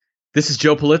This is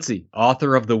Joe Pulizzi,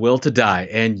 author of The Will to Die,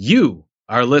 and you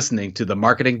are listening to the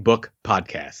Marketing Book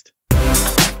Podcast.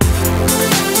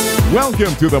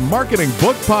 Welcome to the Marketing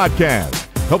Book Podcast,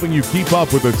 helping you keep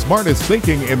up with the smartest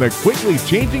thinking in the quickly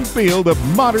changing field of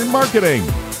modern marketing.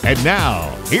 And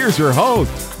now, here's your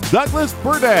host, Douglas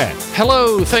Burdett.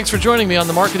 Hello, thanks for joining me on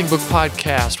the Marketing Book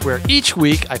Podcast, where each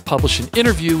week I publish an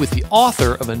interview with the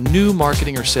author of a new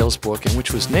marketing or sales book, and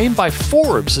which was named by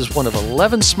Forbes as one of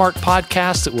 11 smart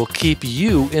podcasts that will keep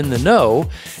you in the know,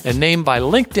 and named by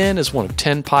LinkedIn as one of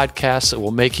 10 podcasts that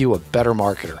will make you a better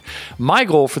marketer. My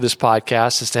goal for this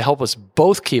podcast is to help us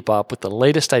both keep up with the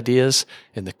latest ideas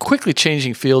in the quickly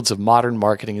changing fields of modern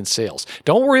marketing and sales.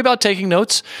 Don't worry about taking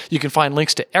notes. You can find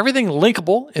links to everything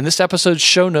linkable in this episode's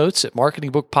show notes at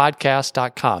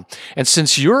marketingbookpodcast.com. And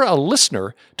since you're a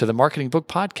listener to the Marketing Book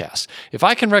Podcast, if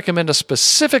I can recommend a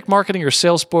specific marketing or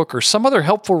sales book or some other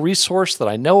helpful resource that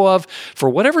I know of for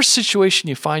whatever situation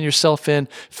you find yourself in,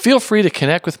 feel free to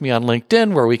connect with me on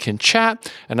LinkedIn where we can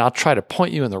chat, and I'll try to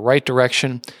point you in the right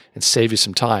direction and save you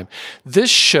some time. This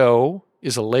show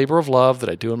is a labor of love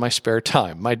that I do in my spare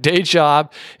time. My day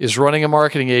job is running a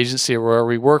marketing agency where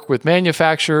we work with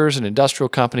manufacturers and industrial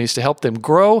companies to help them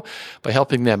grow by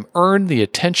helping them earn the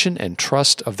attention and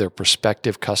trust of their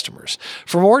prospective customers.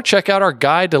 For more, check out our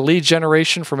guide to lead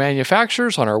generation for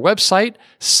manufacturers on our website,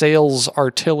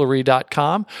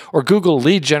 salesartillery.com, or Google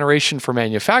lead generation for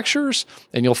manufacturers,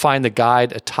 and you'll find the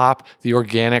guide atop the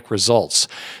organic results.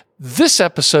 This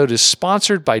episode is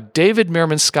sponsored by David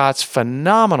Meerman Scott's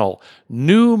phenomenal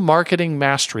New Marketing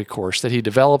Mastery course that he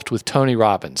developed with Tony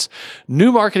Robbins.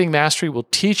 New Marketing Mastery will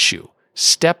teach you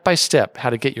step by step how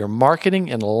to get your marketing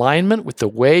in alignment with the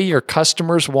way your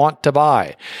customers want to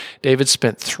buy. David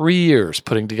spent 3 years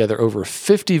putting together over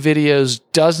 50 videos,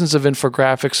 dozens of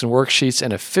infographics and worksheets,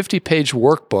 and a 50-page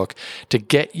workbook to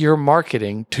get your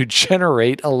marketing to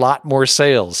generate a lot more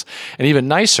sales. And even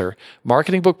nicer,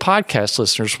 Marketing Book Podcast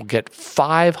listeners will get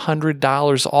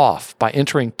 $500 off by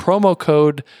entering promo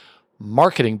code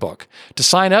Marketing Book. To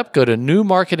sign up, go to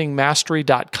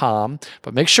newmarketingmastery.com,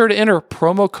 but make sure to enter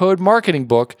promo code Marketing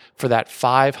Book for that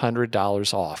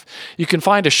 $500 off. You can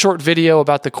find a short video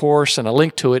about the course and a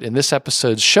link to it in this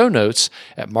episode's show notes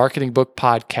at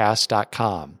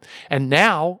marketingbookpodcast.com. And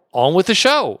now, on with the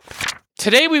show.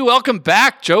 Today, we welcome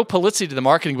back Joe Pulizzi to the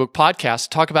Marketing Book Podcast to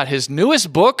talk about his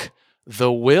newest book,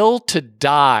 The Will to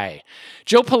Die.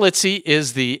 Joe Pulizzi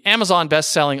is the Amazon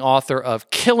best-selling author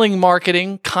of Killing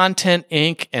Marketing, Content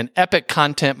Inc., and Epic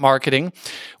Content Marketing,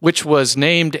 which was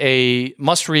named a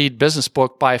must-read business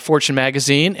book by Fortune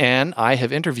magazine, and I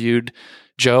have interviewed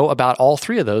Joe about all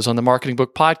three of those on the Marketing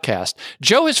Book Podcast.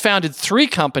 Joe has founded 3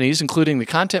 companies, including the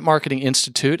Content Marketing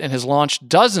Institute, and has launched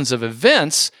dozens of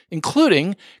events,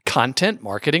 including Content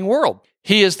Marketing World.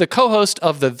 He is the co-host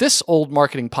of the This Old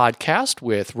Marketing podcast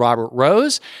with Robert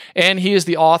Rose, and he is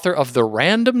the author of the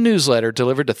Random Newsletter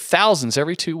delivered to thousands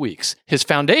every 2 weeks. His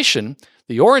foundation,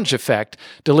 The Orange Effect,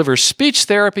 delivers speech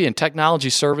therapy and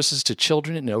technology services to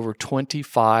children in over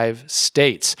 25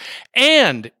 states.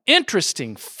 And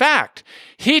interesting fact,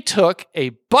 he took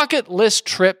a bucket list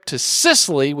trip to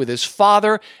Sicily with his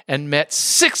father and met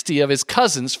 60 of his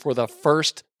cousins for the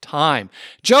first time.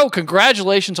 Joe,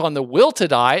 congratulations on The Will to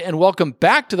Die, and welcome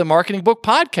back to the Marketing Book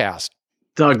Podcast.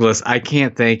 Douglas, I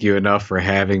can't thank you enough for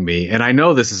having me. And I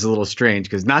know this is a little strange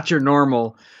because not your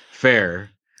normal fare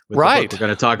with the book we're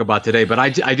going to talk about today. But I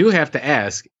do have to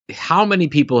ask, how many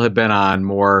people have been on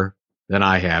more than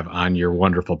I have on your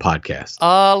wonderful podcast?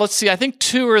 Let's see. I think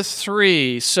 2 or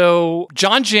 3. So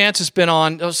John Jantz has been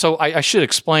on. So I should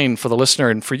explain for the listener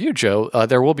and for you, Joe,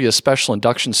 there will be a special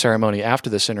induction ceremony after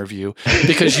this interview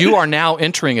because you are now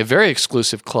entering a very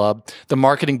exclusive club, the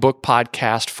Marketing Book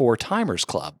Podcast 4-Timers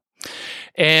Club.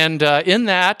 And in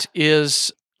that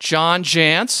is John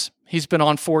Jantz. He's been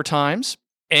on 4 times.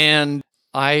 And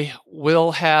I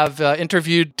will have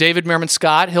interviewed David Meerman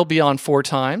Scott. He'll be on 4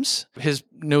 times. His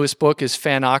newest book is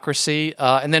Fanocracy.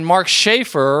 And then Mark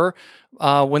Schaefer,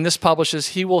 when this publishes,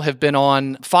 he will have been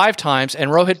on 5 times,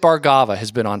 and Rohit Bhargava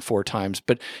has been on 4 times.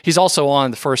 But he's also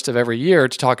on the first of every year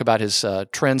to talk about his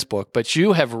trends book. But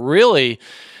you have really,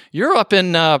 you're up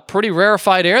in pretty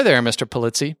rarefied air there, Mr.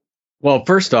 Pulizzi. Well,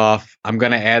 first off, I'm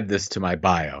going to add this to my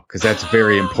bio because that's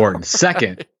very important.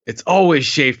 Second, it's always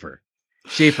Schaefer.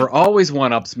 Schaefer always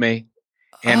one-ups me.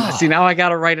 And see, now I got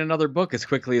to write another book as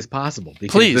quickly as possible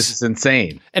because this is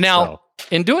insane. And now,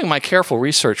 in doing my careful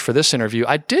research for this interview,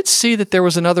 I did see that there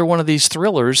was another one of these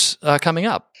thrillers coming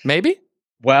up. Maybe?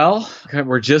 Well,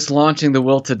 we're just launching The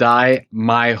Will to Die.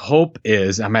 My hope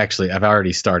is, I've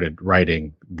already started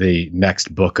writing the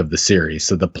next book of the series.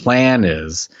 So the plan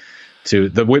is to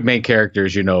the main character,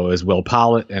 as you know, is Will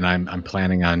Pollitt, and I'm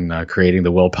planning on creating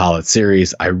the Will Pollitt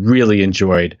series. I really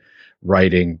enjoyed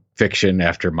writing fiction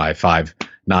after my 5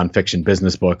 nonfiction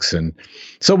business books, and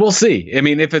so we'll see. I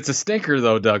mean, if it's a stinker,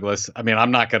 though, Douglas, I mean, I'm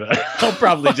not gonna. I'll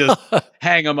probably just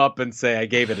hang them up and say I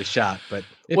gave it a shot. But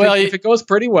if it goes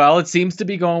pretty well, it seems to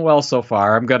be going well so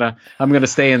far. I'm gonna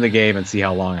stay in the game and see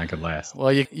how long I can last.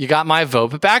 Well, you got my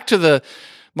vote. But back to the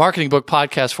Marketing Book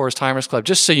Podcast Forest Timers Club.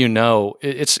 Just so you know,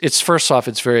 it's first off,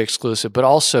 it's very exclusive, but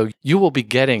also you will be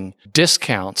getting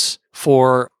discounts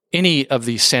for any of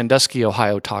the Sandusky,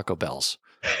 Ohio Taco Bells.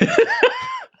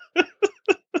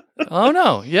 Oh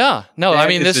no, yeah, no. I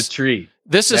mean, this is a treat.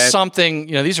 This is something.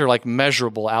 These are like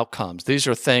measurable outcomes. These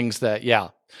are things that,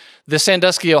 the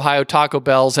Sandusky, Ohio Taco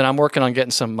Bells, and I'm working on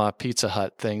getting some Pizza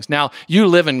Hut things. Now, you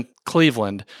live in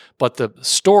Cleveland, but the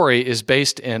story is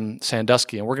based in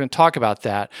Sandusky, and we're going to talk about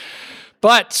that.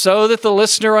 But so that the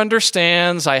listener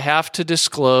understands, I have to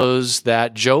disclose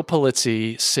that Joe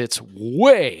Pulizzi sits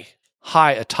way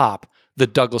high atop the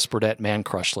Douglas Burdett Man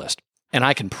Crush list. And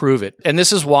I can prove it. And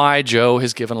this is why Joe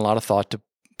has given a lot of thought to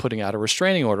putting out a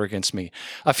restraining order against me.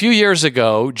 A few years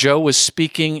ago, Joe was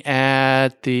speaking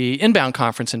at the Inbound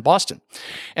conference in Boston.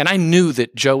 And I knew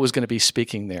that Joe was going to be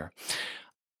speaking there.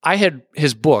 I had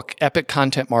his book, Epic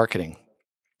Content Marketing,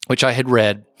 which I had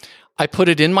read. I put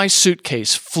it in my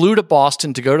suitcase, flew to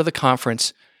Boston to go to the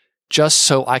conference just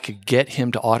so I could get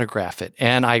him to autograph it.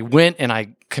 And I went and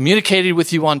I communicated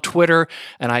with you on Twitter,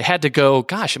 and I had to go,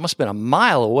 gosh, it must have been a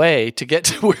mile away to get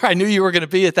to where I knew you were going to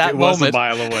be at that moment. It was a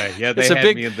mile away. Yeah, they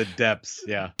had me in the depths.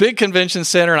 Yeah. Big convention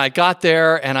center, and I got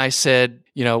there, and I said,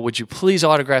 would you please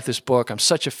autograph this book? I'm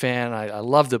such a fan. I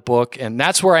love the book, and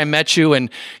that's where I met you, and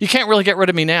you can't really get rid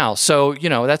of me now. So,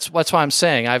 that's why I'm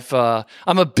saying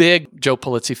I'm a big Joe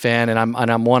Pulizzi fan, and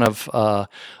I'm one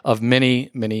of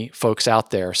many, many folks out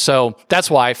there. So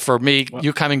that's why, for me,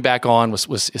 you coming back on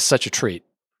is such a treat.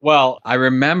 Well, I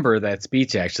remember that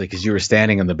speech actually because you were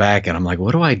standing in the back, and I'm like,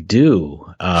 "What do I do?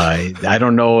 I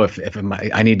don't know if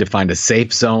I need to find a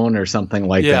safe zone or something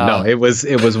like that." No, it was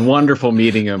wonderful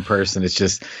meeting you in person.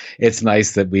 It's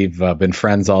nice that we've been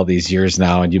friends all these years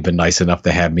now, and you've been nice enough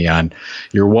to have me on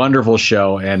your wonderful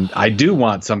show. And I do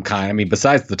want some kind. I mean,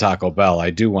 besides the Taco Bell,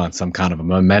 I do want some kind of a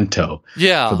memento.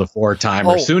 Yeah. For the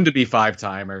 4-timer, soon to be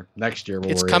 5-timer next year.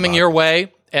 It's coming your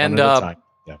way, and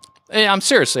I'm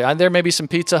seriously. There may be some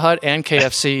Pizza Hut and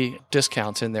KFC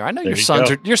discounts in there. I know your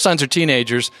sons are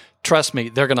teenagers. Trust me,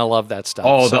 they're going to love that stuff.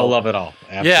 Oh, they'll love it all.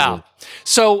 Absolutely. Yeah.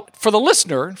 So for the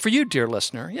listener, for you, dear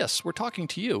listener, yes, we're talking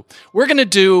to you. We're going to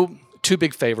do 2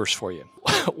 big favors for you.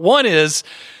 One is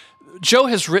Joe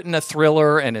has written a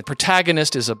thriller, and a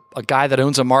protagonist is a guy that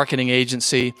owns a marketing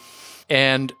agency,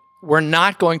 and we're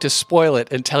not going to spoil it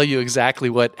and tell you exactly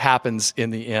what happens in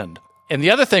the end. And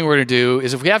the other thing we're going to do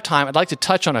is, if we have time, I'd like to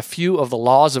touch on a few of the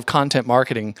laws of content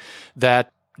marketing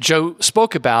that Joe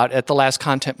spoke about at the last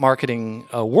Content Marketing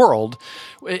World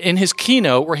in his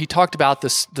keynote, where he talked about the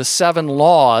 7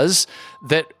 laws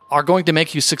that are going to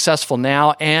make you successful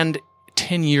now and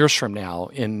 10 years from now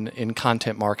in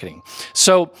content marketing.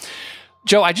 So,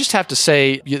 Joe, I just have to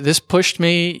say, this pushed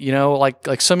me,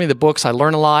 like so many of the books, I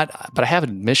learn a lot, but I have an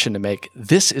admission to make.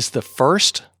 This is the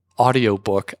first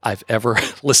audiobook I've ever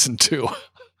listened to.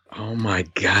 Oh my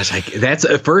gosh. That's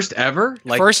a first ever?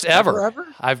 First ever.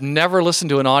 I've never listened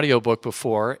to an audiobook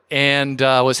before, and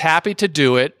was happy to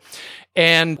do it.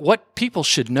 And what people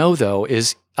should know, though,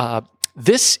 is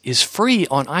this is free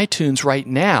on iTunes right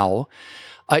now,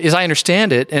 as I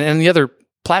understand it, and the other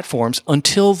platforms,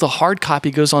 until the hard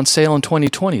copy goes on sale in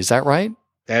 2020. Is that right?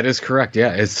 That is correct.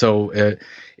 Yeah.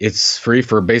 It's free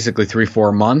for basically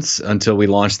 3-4 months until we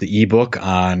launch the ebook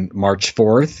on March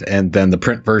 4th. And then the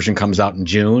print version comes out in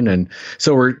June. And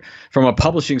so we're, from a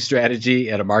publishing strategy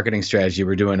and a marketing strategy,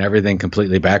 we're doing everything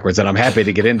completely backwards. And I'm happy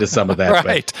to get into some of that.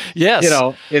 Right. But,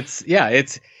 yes.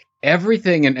 It's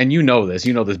everything. And you know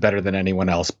this better than anyone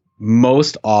else.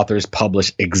 Most authors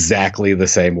publish exactly the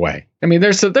same way. I mean,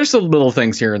 there's some little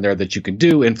things here and there that you can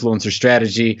do, influencer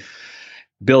strategy,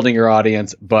 building your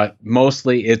audience, but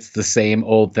mostly it's the same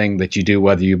old thing that you do,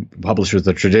 whether you publish with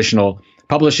a traditional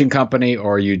publishing company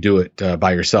or you do it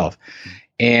by yourself.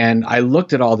 And I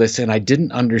looked at all this and I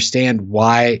didn't understand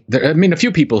why. A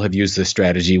few people have used this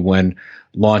strategy when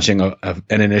launching an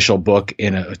initial book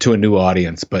to a new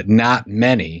audience, but not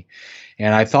many.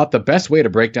 And I thought the best way to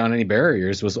break down any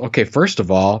barriers was, okay, first of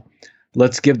all,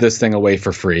 let's give this thing away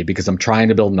for free because I'm trying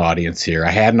to build an audience here.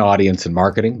 I had an audience in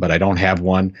marketing, but I don't have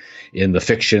one in the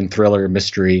fiction, thriller,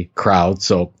 mystery crowd.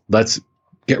 So let's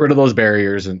get rid of those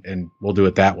barriers and we'll do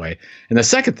it that way. And the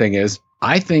second thing is,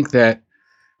 I think that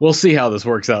We'll see how this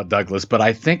works out, Douglas, but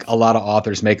I think a lot of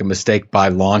authors make a mistake by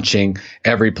launching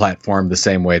every platform the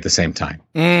same way at the same time.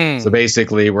 So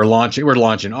basically, we're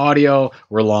launching audio,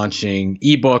 we're launching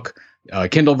ebook,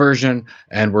 Kindle version,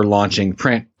 and we're launching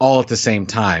print all at the same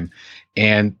time.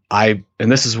 And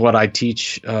this is what I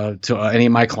teach to any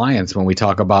of my clients when we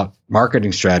talk about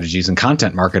marketing strategies and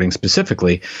content marketing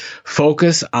specifically.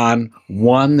 Focus on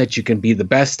one that you can be the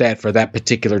best at for that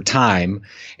particular time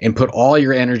and put all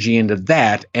your energy into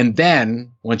that. And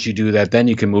then once you do that, then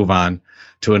you can move on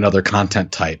to another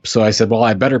content type. So I said, well,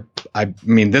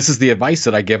 this is the advice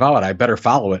that I give out. I better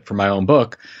follow it for my own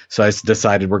book. So I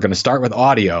decided we're going to start with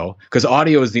audio, because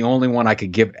audio is the only one I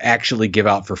could actually give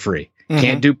out for free.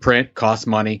 Can't do print, costs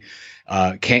money.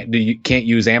 Can't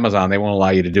use Amazon. They won't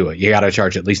allow you to do it. You got to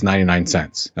charge at least 99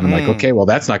 cents. And I'm like, okay, well,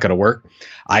 that's not going to work.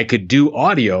 I could do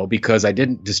audio because I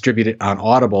didn't distribute it on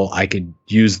Audible. I could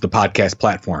use the podcast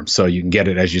platform. So you can get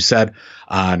it, as you said,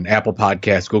 on Apple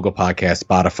Podcasts, Google Podcasts,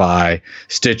 Spotify,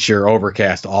 Stitcher,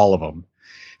 Overcast, all of them.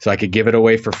 So I could give it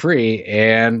away for free.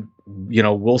 And,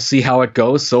 we'll see how it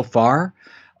goes. So far,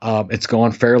 it's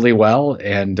going fairly well.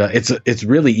 And it's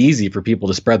really easy for people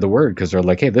to spread the word because they're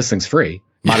like, hey, this thing's free.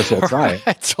 Might as well try it.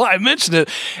 That's why I mentioned it.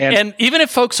 And even if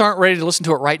folks aren't ready to listen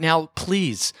to it right now,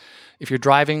 please, if you're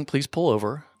driving, please pull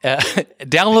over.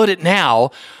 Download it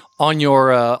now on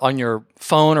your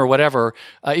phone or whatever,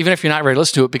 even if you're not ready to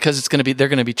listen to it, because they're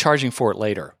going to be charging for it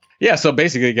later. Yeah, so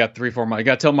basically you got 3-4 months. You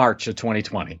got till March of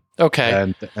 2020.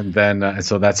 Okay. And then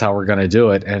so that's how we're going to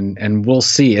do it. And we'll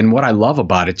see. And what I love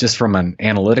about it, just from an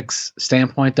analytics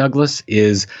standpoint, Douglas,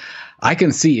 is I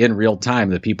can see in real time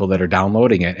the people that are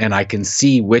downloading it, and I can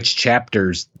see which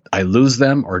chapters I lose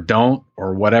them or don't,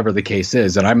 or whatever the case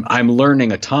is. And I'm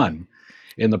learning a ton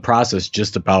in the process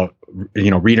just about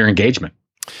reader engagement,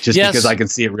 because I can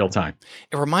see it real time.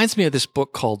 It reminds me of this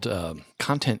book called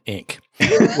Content Inc.,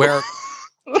 where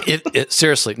it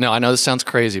seriously, no, I know this sounds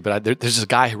crazy, but there's this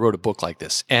guy who wrote a book like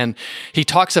this, and he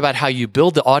talks about how you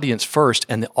build the audience first,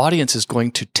 and the audience is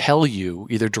going to tell you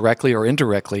either directly or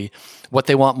indirectly what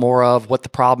they want more of, what the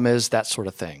problem is, that sort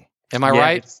of thing. Am I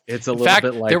right? It's a little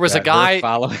bit like there was that.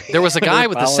 There was a guy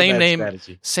with the same name,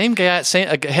 strategy.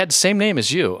 had the same name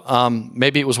as you.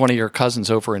 Maybe it was one of your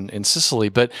cousins over in Sicily,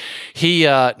 but he.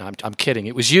 No, I'm kidding.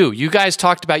 It was you. You guys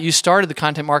talked about, you started the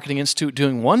Content Marketing Institute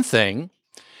doing one thing,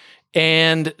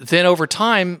 and then over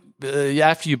time,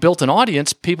 after you built an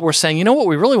audience, people were saying, what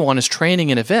we really want is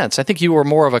training and events. I think you were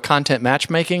more of a content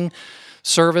matchmaking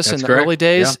service That's in the correct. early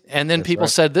days. Yeah, and then people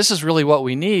said, this is really what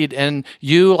we need. And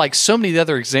you, like so many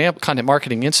other Content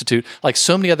Marketing Institute, like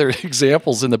so many other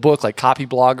examples in the book, like Copy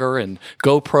Blogger and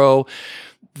GoPro,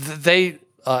 they,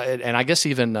 and I guess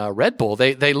even Red Bull,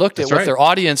 they looked at what their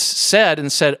audience said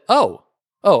and said, oh,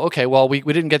 okay, well, we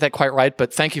didn't get that quite right,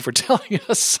 but thank you for telling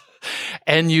us.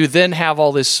 And you then have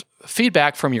all this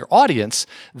feedback from your audience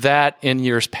that in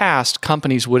years past,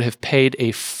 companies would have paid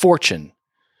a fortune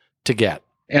to get.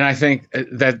 And I think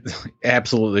that's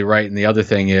absolutely right. And the other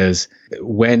thing is,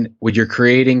 when you're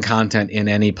creating content in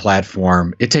any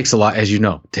platform, it takes a lot, as you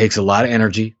know, it takes a lot of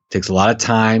energy, takes a lot of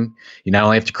time. You not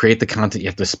only have to create the content, you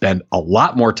have to spend a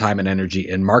lot more time and energy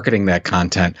in marketing that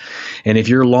content. And if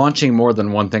you're launching more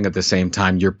than one thing at the same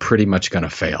time, you're pretty much going to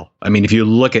fail. I mean, if you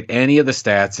look at any of the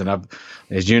stats, and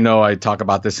as you know, I talk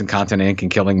about this in Content Inc. and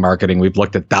Killing Marketing, we've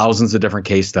looked at thousands of different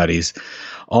case studies.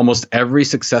 Almost every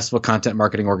successful content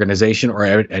marketing organization or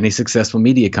any successful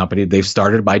media company, they've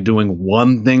started by doing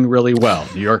one thing really well.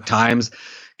 New York Times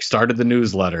started the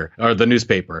newsletter or the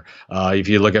newspaper. If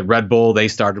you look at Red Bull, they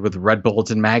started with Red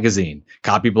Bulletin magazine.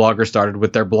 Copy Blogger started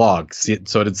with their blog.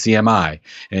 So did CMI.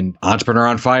 And Entrepreneur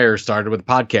on Fire started with a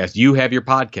podcast. You have your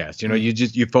podcast.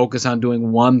 You focus on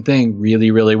doing one thing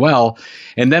really, really well.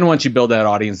 And then once you build that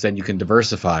audience, then you can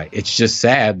diversify. It's just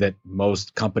sad that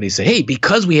most companies say, hey,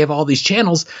 because we have all these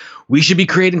channels, we should be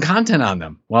creating content on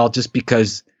them. Well, just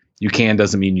because you can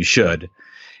doesn't mean you should.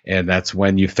 And that's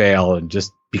when you fail, and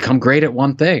just become great at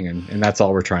one thing. And that's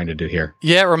all we're trying to do here.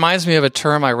 Yeah, it reminds me of a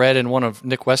term I read in one of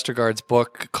Nick Westergaard's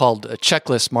book called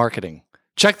checklist marketing.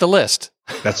 Check the list.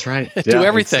 That's right. Do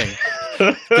everything.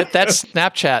 Get that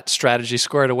Snapchat strategy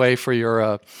squared away for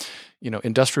your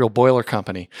industrial boiler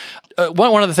company.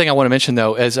 One other thing I want to mention,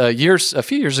 though, is a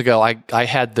few years ago, I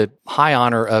had the high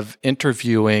honor of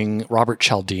interviewing Robert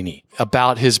Cialdini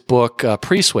about his book,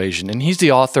 Persuasion. And he's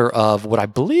the author of what I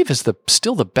believe is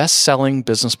still the best-selling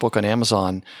business book on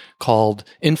Amazon called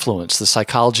Influence, The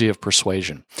Psychology of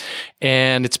Persuasion.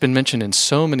 And it's been mentioned in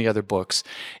so many other books.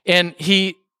 And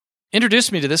he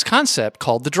introduced me to this concept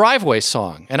called the driveway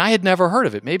song. And I had never heard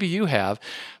of it. Maybe you have.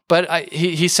 But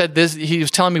he said this. He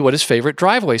was telling me what his favorite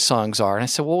driveway songs are, and I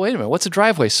said, "Well, wait a minute. What's a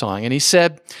driveway song?" And he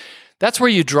said, "That's where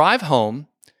you drive home,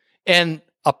 and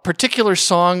a particular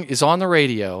song is on the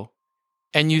radio,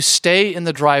 and you stay in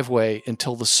the driveway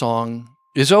until the song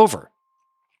is over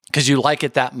because you like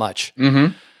it that much."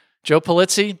 Mm-hmm. Joe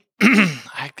Pulizzi,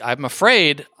 I'm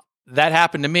afraid that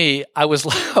happened to me. I was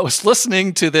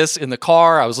listening to this in the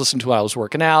car. I was listening to it while I was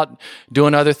working out,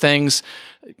 doing other things,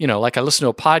 like I listen to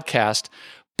a podcast.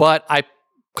 But a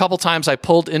couple times I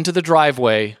pulled into the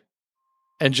driveway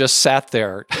and just sat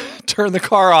there, turned the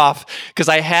car off because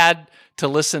I had to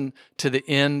listen to the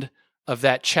end of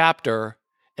that chapter.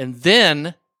 And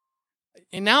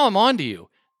now I'm on to you.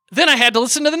 Then I had to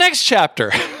listen to the next chapter.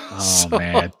 Oh,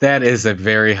 man, that is a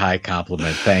very high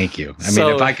compliment. Thank you. I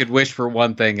mean, if I could wish for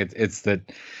one thing, it's that,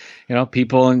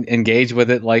 people engage with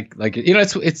it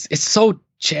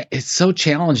it's so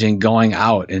challenging going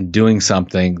out and doing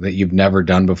something that you've never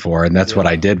done before. And that's what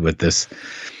I did with this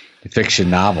fiction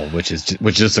novel, which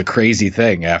is a crazy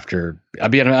thing after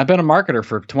I've been a marketer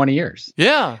for 20 years.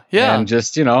 Yeah. Yeah. And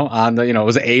just,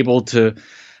 was able to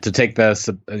take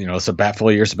the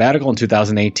full year sabbatical in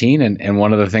 2018, and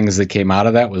one of the things that came out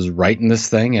of that was writing this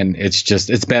thing, and it's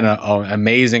been an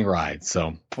amazing ride.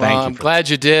 So thank you. I'm glad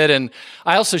you did, and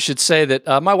I also should say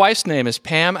that my wife's name is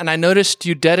Pam, and I noticed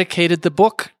you dedicated the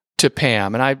book to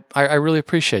Pam, and I really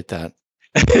appreciate that.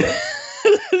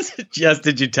 Jess,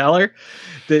 did you tell her?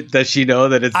 Does she know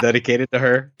that it's dedicated to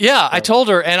her? Yeah, I told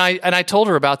her, and I told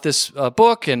her about this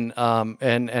book and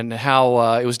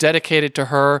how it was dedicated to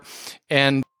her,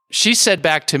 and she said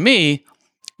back to me,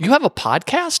 "You have a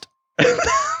podcast?"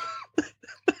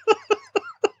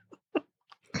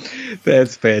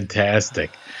 That's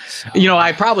fantastic.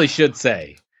 I probably should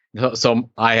say. So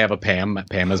I have a Pam.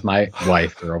 Pam is my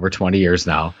wife for over 20 years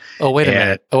now. Oh, wait a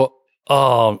minute.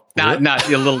 Oh, not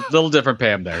a little different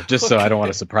Pam there, just so I don't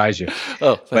want to surprise you.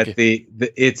 Oh, thank you.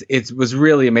 It was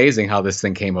really amazing how this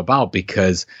thing came about,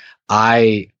 because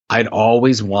I'd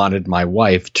always wanted my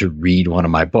wife to read one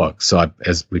of my books. So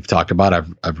as we've talked about,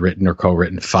 I've written or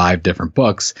co-written 5 different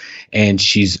books, and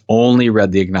she's only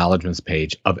read the acknowledgments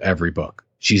page of every book.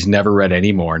 She's never read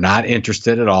any more, not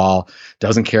interested at all,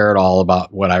 doesn't care at all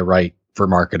about what I write for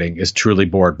marketing, is truly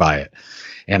bored by it.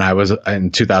 And I was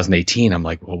in 2018, I'm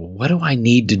like, well, what do I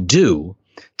need to do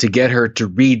to get her to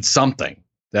read something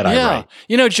that I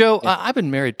write? Joe, I've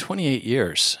been married 28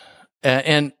 years.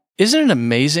 And isn't it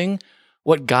amazing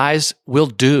what guys will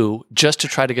do just to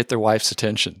try to get their wife's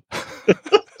attention?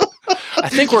 I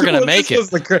think we're going to make it.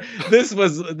 This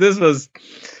was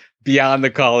beyond the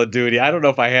Call of Duty. I don't know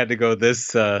if I had to go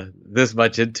this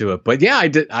much into it, but yeah, I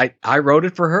did. I wrote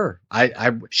it for her.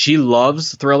 She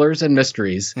loves thrillers and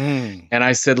mysteries, and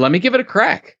I said, let me give it a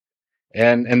crack.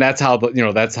 And that's how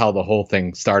the whole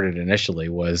thing started initially.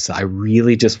 Was I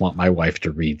really just want my wife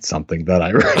to read something that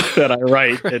I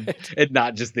write and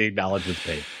not just the acknowledgments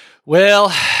page. Well,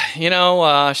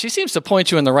 she seems to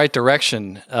point you in the right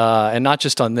direction, and not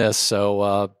just on this.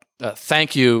 So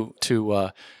thank you to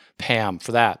Pam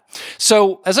for that.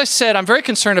 So as I said, I'm very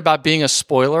concerned about being a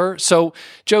spoiler. So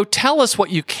Joe, tell us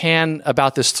what you can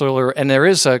about this thriller. And there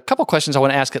is a couple questions I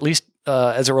want to ask, at least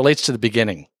as it relates to the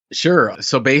beginning. Sure.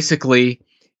 So basically,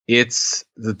 it's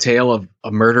the tale of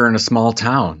a murder in a small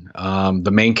town.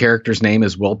 The main character's name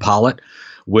is Will Pollitt.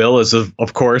 Will is,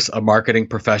 of course, a marketing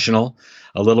professional,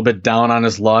 a little bit down on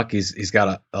his luck. He's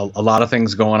got a lot of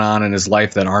things going on in his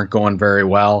life that aren't going very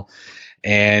well.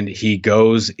 And he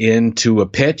goes into a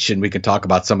pitch, and we can talk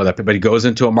about some of that, but he goes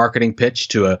into a marketing pitch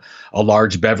to a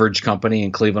large beverage company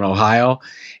in Cleveland, Ohio.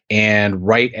 And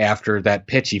right after that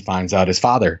pitch, he finds out his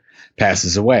father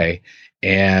passes away.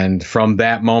 And from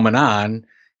that moment on,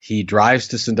 he drives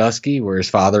to Sandusky, where his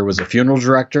father was a funeral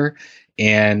director,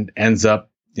 and ends up,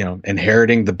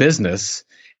 inheriting the business.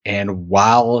 And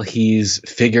while he's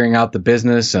figuring out the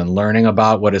business and learning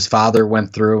about what his father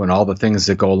went through and all the things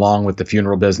that go along with the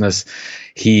funeral business,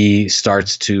 he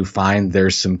starts to find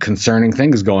there's some concerning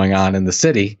things going on in the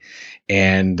city,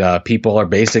 and people are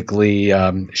basically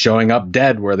showing up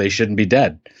dead where they shouldn't be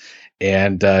dead.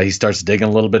 And he starts digging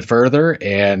a little bit further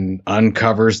and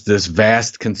uncovers this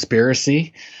vast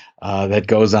conspiracy that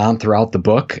goes on throughout the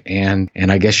book. And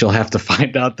I guess you'll have to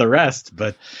find out the rest,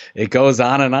 but it goes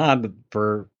on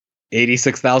for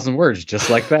 86,000 words, just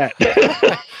like that.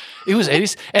 It was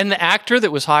 80s. And the actor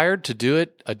that was hired to do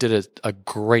it did a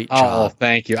great job. Oh,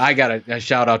 thank you. I got a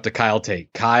shout out to Kyle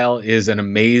Tate. Kyle is an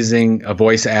amazing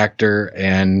voice actor.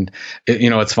 And,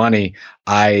 it's funny.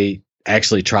 I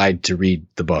actually tried to read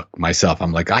the book myself.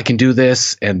 I'm like, I can do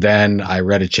this. And then I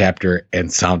read a chapter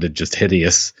and sounded just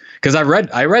hideous. Because I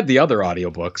read the other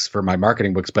audiobooks for my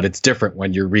marketing books, but it's different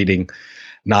when you're reading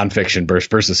nonfiction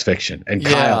versus fiction. And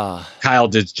Kyle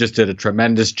just did a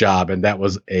tremendous job. And that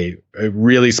was a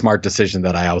really smart decision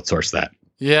that I outsourced that.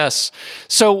 Yes.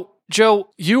 So, Joe,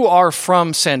 you are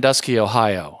from Sandusky,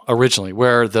 Ohio, originally,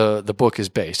 where the book is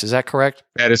based. Is that correct?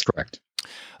 That is correct.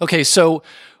 Okay, so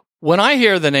when I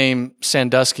hear the name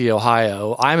Sandusky,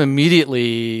 Ohio, I'm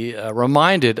immediately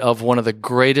reminded of one of the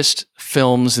greatest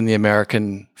films in the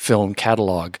American film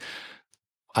catalog.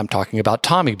 I'm talking about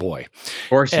Tommy Boy. Of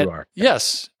course you are.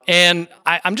 Yes. And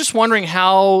I'm just wondering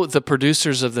how the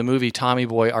producers of the movie Tommy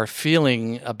Boy are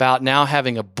feeling about now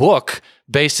having a book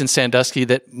based in Sandusky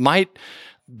that might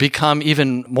become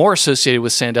even more associated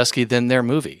with Sandusky than their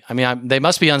movie. I mean, they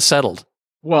must be unsettled.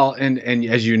 Well, and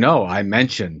as you know, I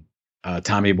mentioned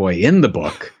Tommy Boy in the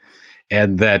book,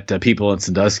 and that people in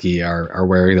Sandusky are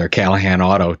wearing their Callahan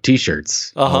Auto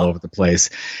T-shirts all over the place.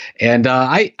 And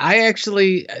I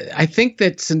think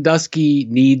that Sandusky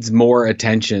needs more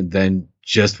attention than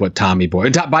just what Tommy Boy.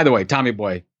 By the way, Tommy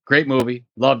Boy, great movie,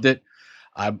 loved it.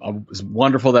 It was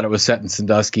wonderful that it was set in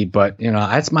Sandusky, but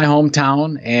that's my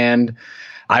hometown, and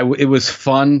it was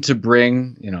fun to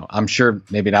bring. I'm sure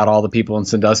maybe not all the people in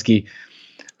Sandusky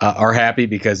are happy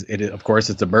because of course,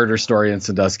 it's a murder story in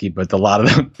Sandusky, but a lot of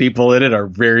the people in it are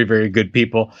very, very good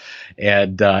people.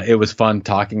 And it was fun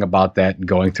talking about that and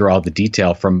going through all the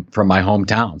detail from my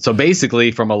hometown. So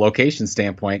basically, from a location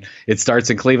standpoint, it starts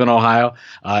in Cleveland, Ohio,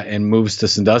 and moves to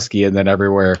Sandusky and then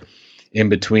everywhere in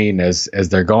between as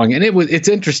they're going. And it's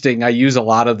interesting. I use a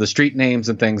lot of the street names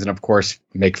and things, and of course,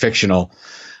 make fictional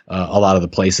a lot of the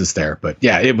places there. But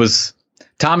yeah, it was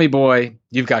Tommy Boy,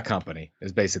 you've got company,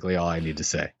 is basically all I need to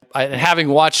say. Having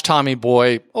watched Tommy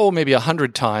Boy, maybe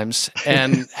 100 times,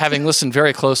 and having listened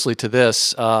very closely to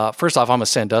this, first off, I'm a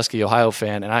Sandusky, Ohio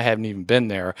fan, and I haven't even been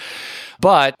there.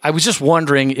 But I was just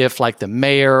wondering if, like, the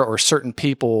mayor or certain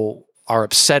people are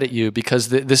upset at you because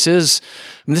this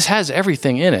has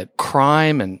everything in it,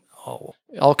 crime and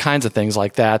all kinds of things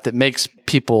like that makes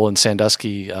people in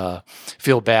Sandusky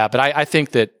feel bad. But I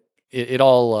think that it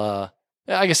all...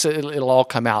 I guess it'll all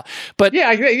come out. But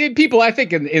yeah, people, I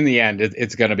think in the end,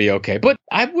 it's going to be okay. But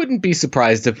I wouldn't be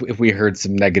surprised if we heard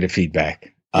some negative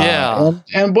feedback.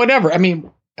 And whatever. I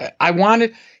mean,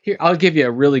 I'll give you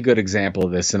a really good example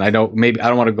of this. And I don't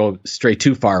want to go straight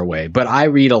too far away, but I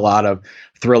read a lot of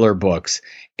thriller books,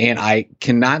 and I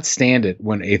cannot stand it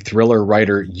when a thriller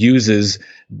writer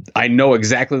I know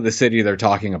exactly the city they're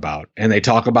talking about, and they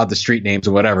talk about the street names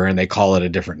or whatever, and they call it a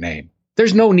different name.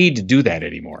 There's no need to do that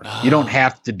anymore. You don't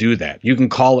have to do that. You can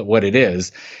call it what it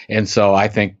is. And so I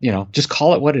think, just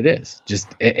call it what it is.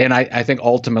 And I think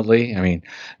ultimately, I mean,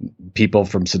 people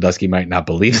from Sandusky might not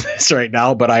believe this right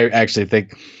now, but I actually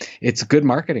think it's good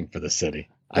marketing for the city.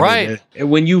 I mean,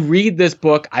 when you read this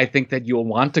book, I think that you'll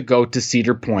want to go to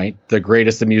Cedar Point, the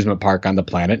greatest amusement park on the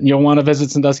planet, and you'll want to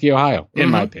visit Sandusky, Ohio, in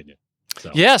my opinion. So.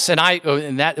 Yes, and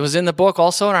that was in the book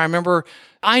also, and I remember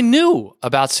I knew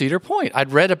about Cedar Point.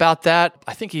 I'd read about that,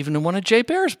 I think, even in one of Jay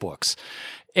Baer's books.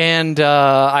 And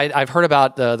I've heard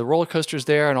about the roller coasters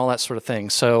there and all that sort of thing.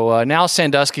 So now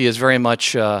Sandusky is very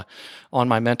much on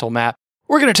my mental map.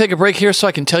 We're going to take a break here so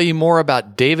I can tell you more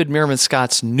about David Meerman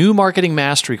Scott's new Marketing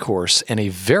Mastery course and a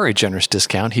very generous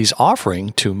discount he's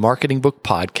offering to Marketing Book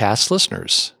Podcast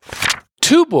listeners.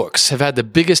 Two books have had the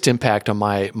biggest impact on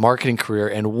my marketing career,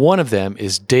 and one of them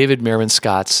is David Meerman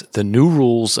Scott's The New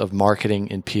Rules of Marketing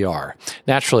and PR.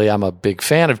 Naturally, I'm a big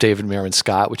fan of David Meerman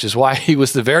Scott, which is why he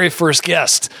was the very first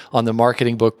guest on the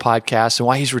Marketing Book Podcast and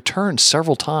why he's returned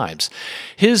several times.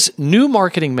 His new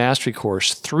Marketing Mastery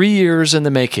course, 3 years in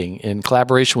the making, in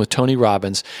collaboration with Tony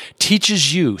Robbins,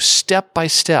 teaches you step by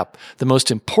step the most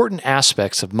important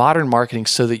aspects of modern marketing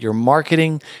so that your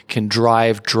marketing can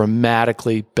drive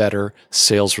dramatically better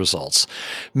sales results.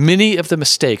 Many of the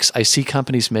mistakes I see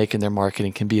companies make in their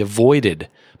marketing can be avoided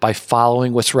by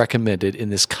following what's recommended in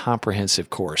this comprehensive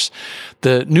course.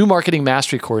 The new Marketing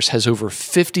Mastery course has over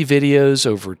 50 videos,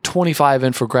 over 25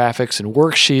 infographics and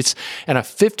worksheets, and a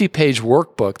 50-page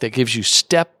workbook that gives you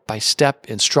step-by-step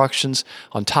instructions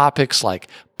on topics like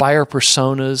buyer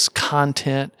personas,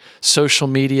 content, social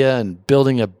media, and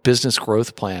building a business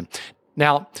growth plan.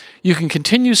 Now, you can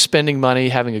continue spending money,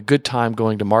 having a good time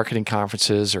going to marketing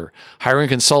conferences or hiring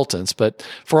consultants, but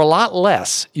for a lot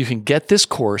less, you can get this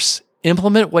course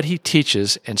implement what he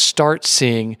teaches and start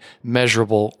seeing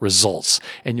measurable results.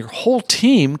 And your whole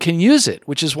team can use it,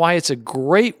 which is why it's a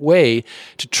great way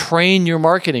to train your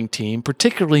marketing team,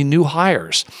 particularly new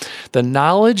hires. The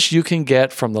knowledge you can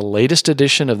get from the latest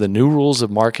edition of the New Rules of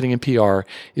Marketing and PR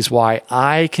is why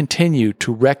I continue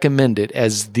to recommend it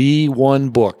as the one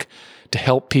book to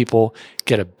help people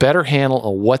get a better handle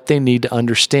on what they need to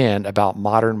understand about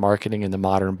modern marketing and the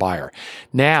modern buyer.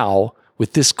 Now,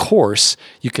 with this course,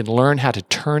 you can learn how to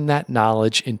turn that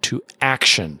knowledge into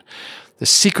action. The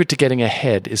secret to getting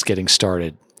ahead is getting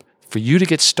started. For you to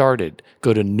get started,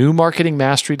 go to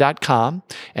newmarketingmastery.com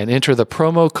and enter the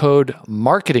promo code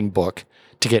MARKETINGBOOK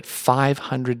to get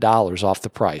 $500 off the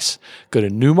price. Go to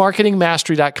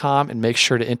newmarketingmastery.com and make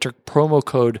sure to enter promo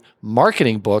code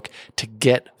MARKETINGBOOK to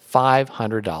get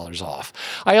 $500 off.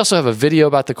 I also have a video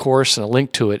about the course and a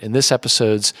link to it in this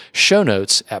episode's show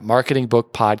notes at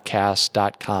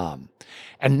marketingbookpodcast.com.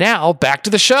 And now back to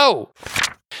the show.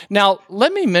 Now,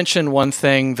 let me mention one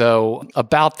thing, though,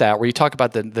 about that, where you talk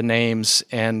about the names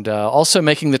and also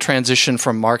making the transition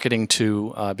from marketing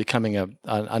to becoming a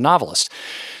novelist.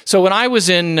 So when I was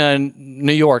in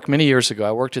New York many years ago,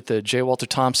 I worked at the J. Walter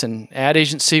Thompson ad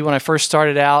agency when I first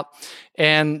started out,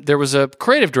 and there was a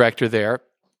creative director there.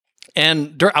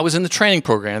 And I was in the training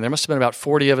program. There must have been about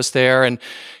 40 of us there. And,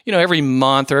 every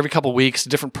month or every couple of weeks, a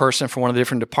different person from one of the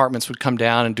different departments would come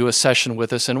down and do a session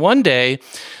with us. And one day,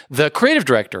 the creative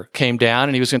director came down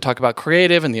and he was going to talk about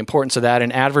creative and the importance of that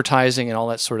in advertising and all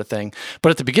that sort of thing.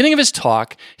 But at the beginning of his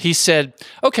talk, he said,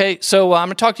 okay, so I'm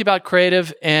going to talk to you about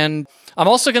creative, and I'm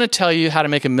also going to tell you how to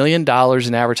make $1 million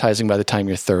in advertising by the time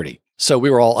you're 30. So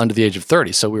we were all under the age of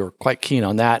 30, so we were quite keen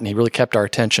on that, and he really kept our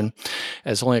attention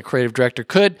as only a creative director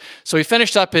could. So he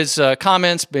finished up his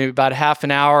comments, maybe about a half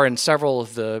an hour, and several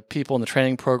of the people in the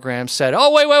training program said,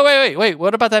 oh, wait,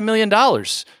 what about that $1 million?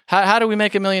 How do we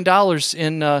make $1 million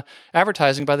in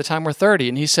advertising by the time we're 30?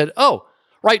 And he said, oh,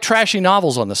 write trashy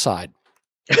novels on the side.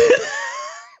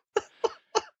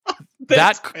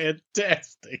 That's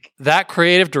fantastic. That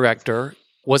creative director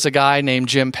was a guy named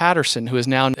Jim Patterson, who is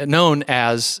now known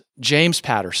as James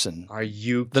Patterson. Are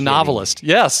you the novelist?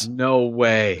 Yes. No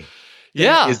way.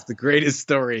 Yeah. It's the greatest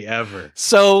story ever.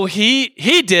 So he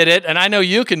did it, and I know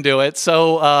you can do it.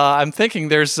 So I'm thinking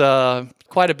there's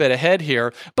quite a bit ahead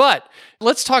here. But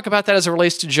let's talk about that as it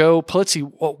relates to Joe Pulizzi.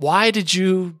 Why did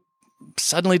you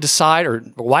suddenly decide, or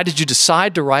why did you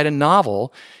decide to write a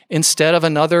novel instead of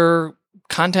another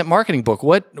content marketing book?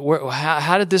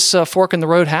 How did this fork in the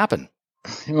road happen?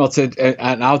 Well, it's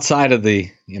an outside of the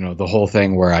whole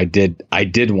thing where I did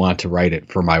want to write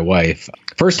it for my wife.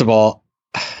 First of all,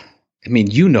 I mean,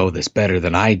 you know this better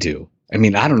than I do. I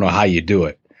mean, I don't know how you do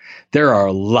it. There are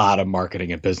a lot of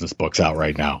marketing and business books out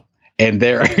right now, and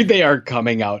they are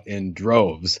coming out in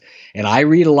droves, and I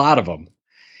read a lot of them.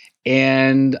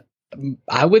 And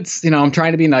I would, I'm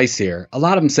trying to be nice here. A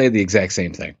lot of them say the exact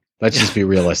same thing. Let's just be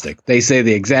realistic. They say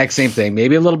the exact same thing,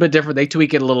 maybe a little bit different. They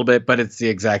tweak it a little bit, but it's the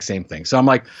exact same thing. So I'm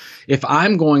like, if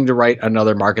I'm going to write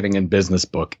another marketing and business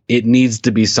book, it needs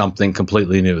to be something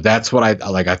completely new. That's what I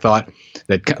thought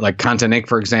that, like Content Inc.,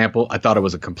 for example, I thought it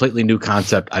was a completely new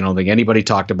concept. I don't think anybody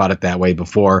talked about it that way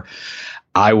before.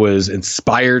 I was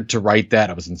inspired to write that.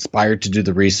 I was inspired to do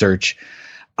the research.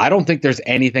 I don't think there's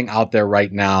anything out there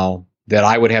right now that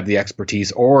I would have the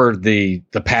expertise or the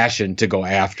passion to go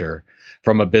after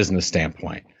from a business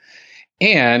standpoint.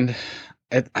 And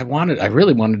I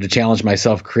really wanted to challenge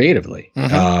myself creatively.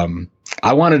 Mm-hmm.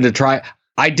 I wanted to try.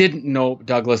 I didn't know,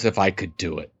 Douglas, if I could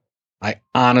do it. I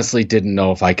honestly didn't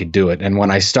know if I could do it. And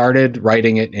when I started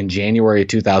writing it in January of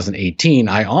 2018,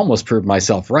 I almost proved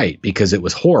myself right because it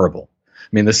was horrible. I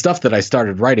mean, the stuff that I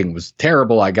started writing was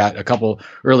terrible. I got a couple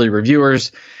early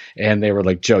reviewers and they were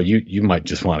like, Joe, you might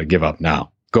just want to give up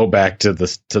now. Go back to the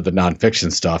nonfiction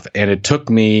stuff. And it took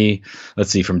me,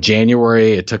 from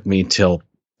January, it took me till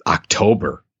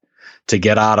October to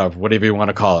get out of whatever you want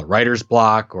to call it, writer's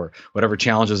block or whatever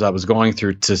challenges I was going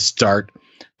through to start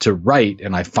to write.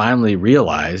 And I finally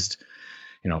realized,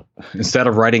 instead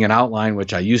of writing an outline,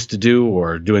 which I used to do,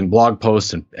 or doing blog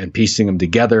posts and piecing them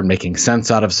together and making sense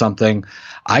out of something,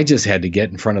 I just had to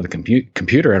get in front of the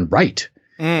computer and write.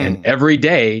 And every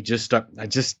day, I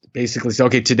just basically said,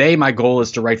 okay, today my goal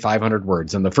is to write 500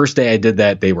 words. And the first day I did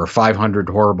that, they were 500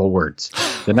 horrible words.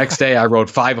 The next day I wrote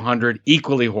 500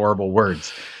 equally horrible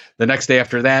words. The next day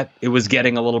after that, it was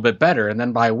getting a little bit better. And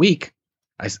then by a week,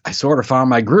 I sort of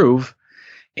found my groove.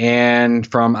 And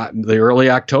from the early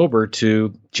October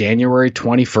to January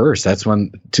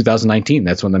 21st, 2019,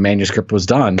 that's when the manuscript was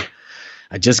done.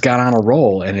 I just got on a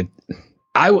roll. And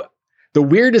the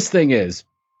weirdest thing is,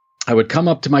 I would come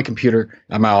up to my computer.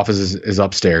 My office is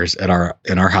upstairs in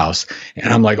our house,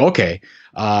 and I'm like, okay,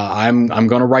 I'm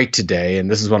going to write today,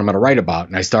 and this is what I'm going to write about.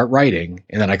 And I start writing,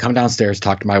 and then I come downstairs,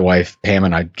 talk to my wife Pam,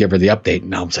 and I give her the update.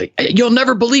 And I'm like, you'll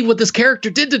never believe what this character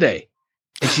did today.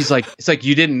 And she's like, it's like,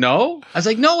 you didn't know? I was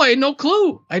like, no, I had no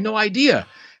clue. I had no idea.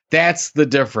 That's the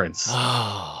difference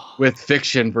with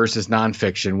fiction versus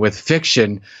nonfiction. With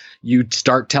fiction, you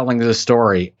start telling the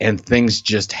story and things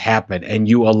just happen, and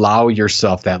you allow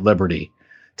yourself that liberty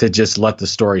to just let the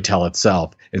story tell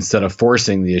itself instead of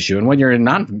forcing the issue. And when you're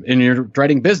in your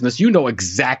writing business, you know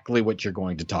exactly what you're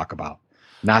going to talk about.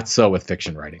 Not so with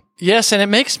fiction writing. Yes, and it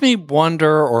makes me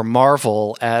wonder or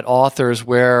marvel at authors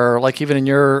where, like even in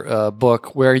your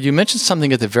book, where you mentioned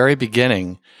something at the very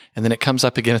beginning and then it comes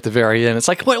up again at the very end. It's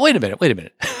like, wait a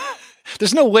minute.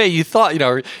 There's no way you thought,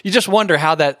 you just wonder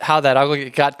how that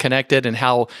got connected and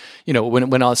how,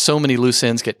 when so many loose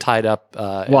ends get tied up.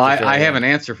 Well, I have an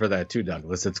answer for that too,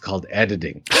 Douglas. It's called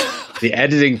editing. The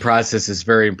editing process is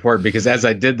very important because as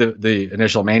I did the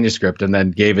initial manuscript and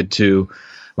then gave it to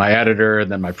my editor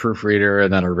and then my proofreader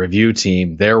and then a review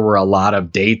team, there were a lot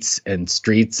of dates and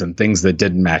streets and things that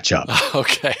didn't match up.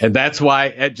 Okay. And that's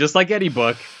why, just like any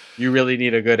book, you really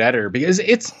need a good editor because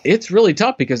it's really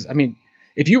tough because,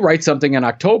 if you write something in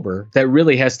October that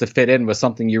really has to fit in with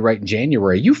something you write in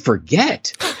January, you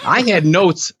forget. I had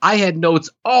notes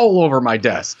all over my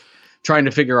desk trying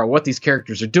to figure out what these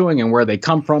characters are doing and where they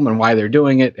come from and why they're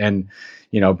doing it and,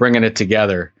 bringing it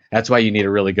together. That's why you need a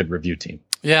really good review team.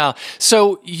 Yeah.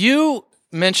 So you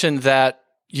mentioned that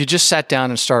you just sat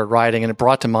down and started writing, and it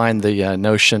brought to mind the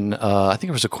notion. I think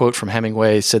it was a quote from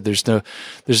Hemingway. He said, "There's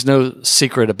no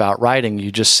secret about writing.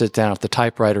 You just sit down at the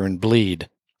typewriter and bleed."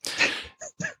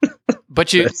 But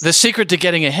the secret to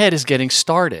getting ahead is getting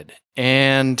started,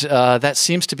 and that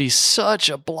seems to be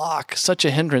such a block, such a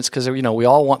hindrance because we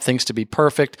all want things to be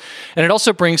perfect. And it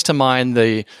also brings to mind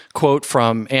the quote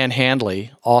from Ann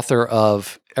Handley, author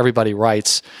of Everybody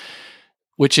Writes,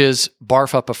 which is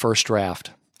barf up a first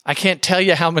draft. I can't tell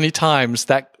you how many times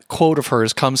that quote of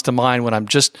hers comes to mind when I'm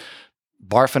just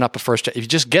barfing up a first draft. If you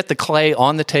just get the clay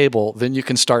on the table, then you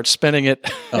can start spinning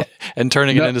it and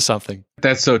turning it into something.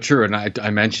 That's so true. And I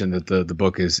mentioned that the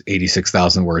book is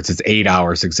 86,000 words. It's 8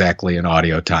 hours exactly in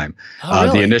audio time.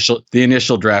 Really? The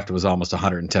initial draft was almost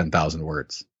 110,000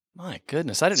 words. My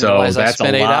goodness. I didn't realize I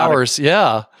spent 8 hours.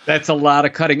 Yeah. That's a lot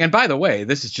of cutting. And by the way,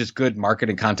 this is just good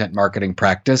content marketing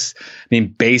practice.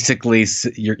 Basically,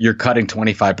 you're cutting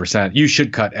 25%. You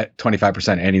should cut at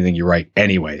 25% anything you write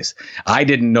anyways. I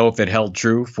didn't know if it held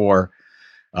true for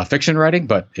fiction writing,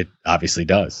 but it obviously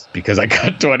does because I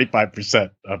cut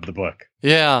 25% of the book.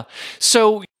 Yeah.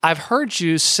 So I've heard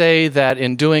you say that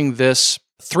in doing this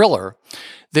thriller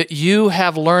that you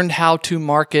have learned how to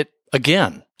market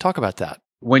again. Talk about that.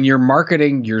 When you're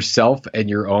marketing yourself and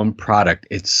your own product,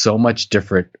 it feels so much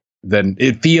different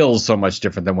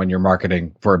than when you're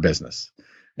marketing for a business.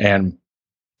 And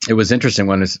it was interesting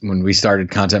when we started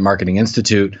Content Marketing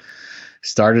Institute,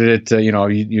 started it,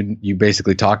 you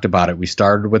basically talked about it. We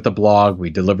started with the blog. We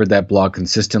delivered that blog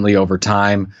consistently over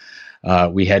time.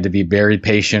 We had to be very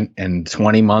patient, and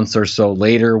 20 months or so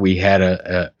later, we had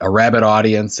a rabid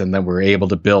audience, and then we were able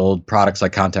to build products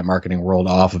like Content Marketing World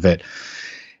off of it.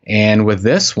 And with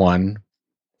this one,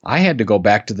 I had to go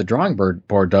back to the drawing board,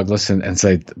 Douglas, and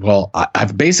say, well,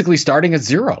 I'm basically starting at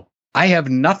zero. I have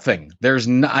nothing.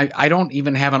 I don't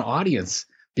even have an audience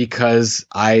because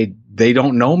they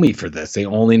don't know me for this. They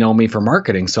only know me for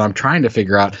marketing. So I'm trying to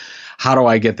figure out how do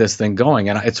I get this thing going?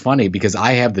 And it's funny because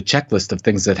I have the checklist of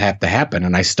things that have to happen.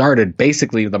 And I started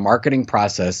basically the marketing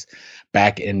process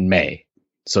back in May.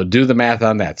 So do the math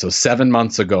on that. So 7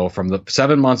 months ago, from the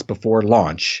 7 months before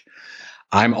launch,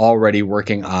 I'm already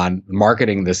working on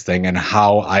marketing this thing and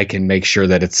how I can make sure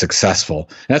that it's successful.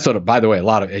 And that's what, by the way, a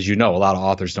lot of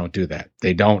authors don't do that.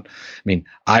 They don't. You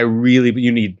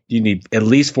need at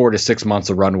least 4 to 6 months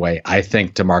of runway, I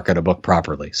think, to market a book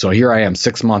properly. So here I am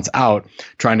 6 months out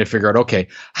trying to figure out, okay,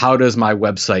 how does my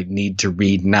website need to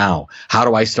read now? How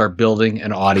do I start building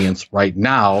an audience right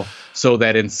now so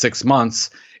that in 6 months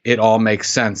it all makes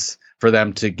sense for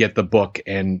them to get the book,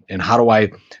 and how do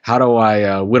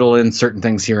I whittle in certain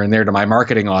things here and there to my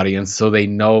marketing audience so they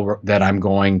know that I'm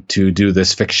going to do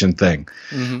this fiction thing.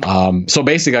 Mm-hmm. So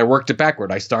basically, I worked it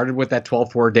backward. I started with that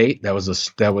 12/4 date. That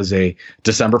was a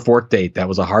December 4th date. That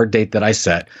was a hard date that I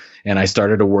set, and I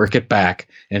started to work it back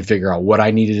and figure out what I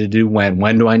needed to do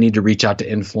when do I need to reach out to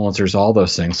influencers, all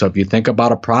those things. So if you think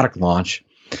about a product launch,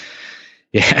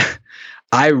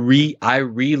 I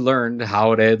relearned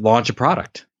how to launch a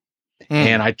product.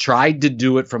 And I tried to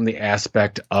do it from the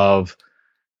aspect of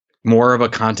more of a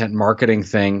content marketing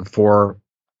thing for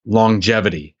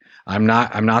longevity. I'm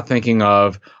not thinking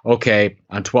of, okay,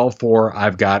 on 12/4,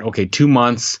 I've got, 2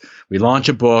 months. We launch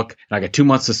a book and I got 2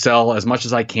 months to sell as much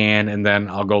as I can. And then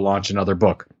I'll go launch another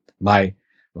book. My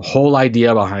whole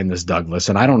idea behind this, Douglas,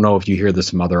 and I don't know if you hear this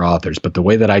from other authors, but the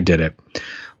way that I did it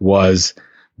was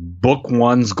book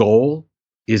 1's goal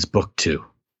is book 2.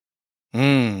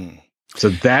 So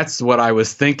that's what I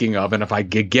was thinking of. And if I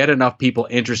could get enough people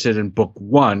interested in book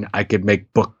 1, I could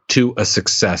make book 2 a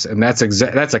success. And that's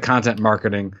a content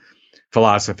marketing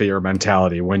philosophy or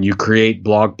mentality. When you create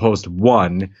blog post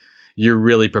 1, you're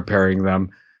really preparing them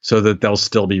so that they'll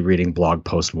still be reading blog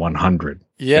post 100.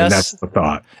 Yes. And that's the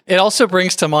thought. It also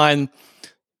brings to mind,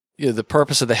 the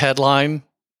purpose of the headline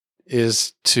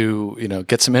is to,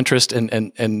 get some interest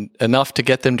and enough to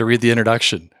get them to read the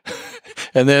introduction.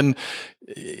 And then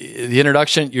the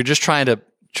introduction, you're just trying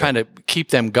to keep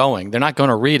them going. They're not going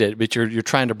to read it, but you're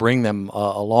trying to bring them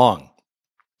along.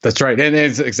 That's right. And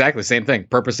it's exactly the same thing.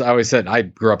 Purpose, I always said, I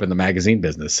grew up in the magazine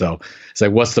business. So it's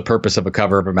like, what's the purpose of a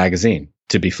cover of a magazine?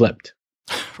 To be flipped.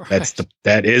 Right.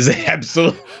 That is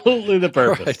absolutely the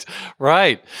purpose.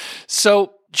 Right.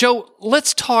 So, Joe,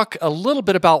 let's talk a little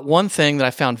bit about one thing that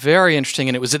I found very interesting,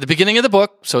 and it was at the beginning of the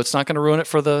book, so it's not going to ruin it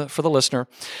for the listener.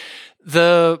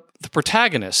 The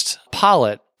protagonist,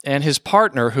 Pollitt, and his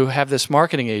partner, who have this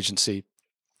marketing agency,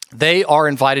 they are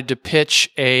invited to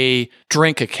pitch a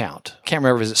drink account. Can't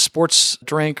remember, is it sports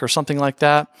drink or something like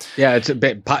that? Yeah,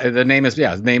 the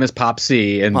name is Pop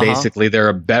C, and basically they're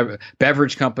a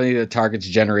beverage company that targets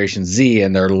Generation Z,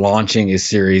 and they're launching a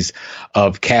series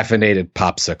of caffeinated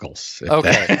popsicles.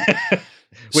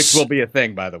 Which will be a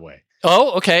thing, by the way.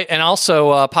 Oh, okay. And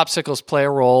also, popsicles play a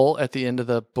role at the end of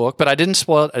the book, but I didn't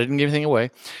spoil it. I didn't give anything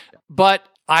away. But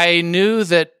I knew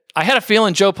that I had a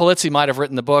feeling Joe Pulizzi might have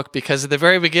written the book, because at the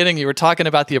very beginning you were talking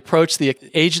about the approach the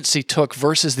agency took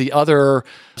versus the other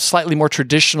slightly more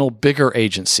traditional, bigger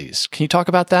agencies. Can you talk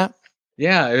about that?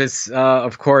 Yeah, it's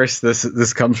of course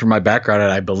this comes from my background,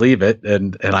 and I believe it,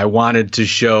 and I wanted to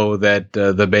show that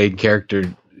the main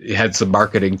character had some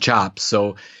marketing chops.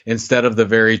 So instead of the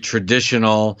very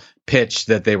traditional pitch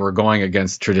that they were going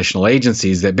against traditional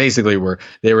agencies, that basically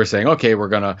they were saying, okay, we're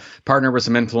going to partner with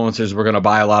some influencers, we're going to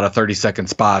buy a lot of 30-second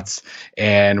spots,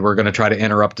 and we're going to try to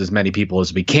interrupt as many people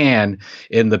as we can.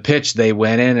 In the pitch, they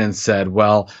went in and said,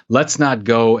 well, let's not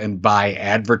go and buy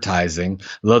advertising,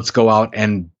 let's go out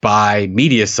and buy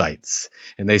media sites.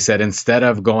 And they said, instead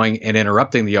of going and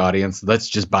interrupting the audience, let's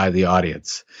just buy the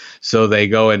audience. So they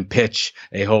go and pitch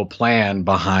a whole plan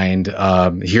behind,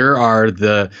 here are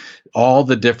all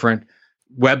the different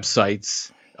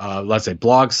websites, let's say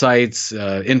blog sites,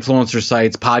 influencer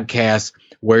sites, podcasts,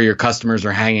 where your customers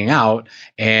are hanging out.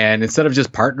 And instead of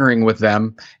just partnering with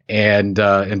them and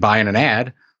buying an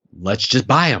ad, let's just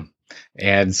buy them.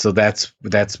 And so that's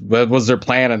what was their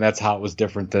plan, and that's how it was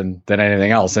different than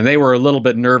anything else. And they were a little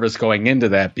bit nervous going into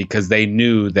that, because they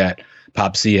knew that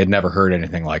Pop C had never heard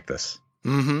anything like this.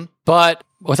 Mm-hmm. But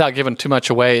without giving too much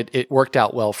away, it worked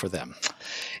out well for them.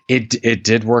 It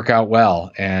did work out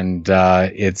well, and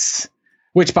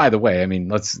which, by the way, I mean,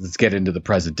 let's get into the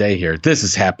present day here. This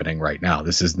is happening right now.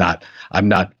 This is not, I'm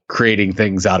not creating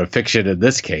things out of fiction in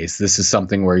this case. This is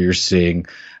something where you're seeing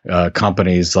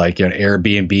companies like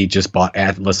Airbnb just bought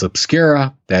Atlas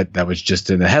Obscura. That was just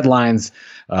in the headlines.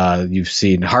 You've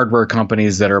seen hardware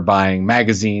companies that are buying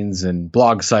magazines and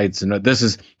blog sites, and this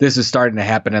is starting to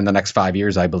happen in the next 5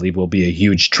 years. I believe will be a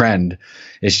huge trend.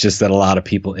 It's just that a lot of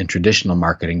people in traditional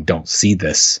marketing don't see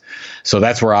this. So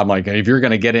that's where I'm like, if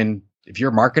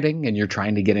you're marketing and you're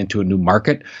trying to get into a new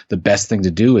market, the best thing to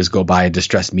do is go buy a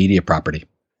distressed media property.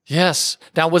 Yes.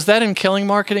 Now, was that in Killing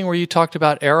Marketing where you talked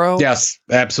about Arrow? Yes,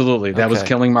 absolutely. That was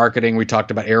Killing Marketing. We talked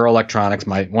about Arrow Electronics,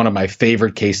 one of my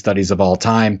favorite case studies of all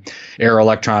time. Arrow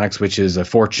Electronics, which is a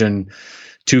Fortune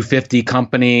 250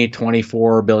 company,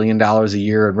 $24 billion a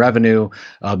year in revenue.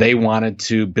 They wanted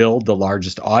to build the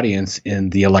largest audience in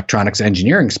the electronics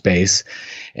engineering space.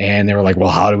 And they were like,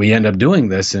 well, how do we end up doing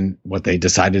this? And what they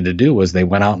decided to do was they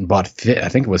went out and bought, I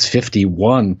think it was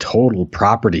 51 total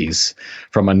properties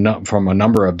from a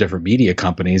number of different media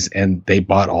companies. And they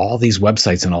bought all these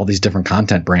websites and all these different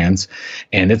content brands.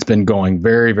 And it's been going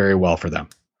very, very well for them.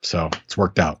 So it's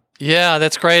worked out. Yeah,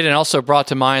 that's great. And also brought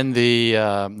to mind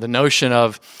the notion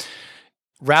of,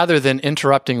 rather than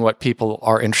interrupting what people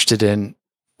are interested in,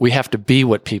 we have to be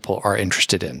what people are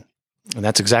interested in. And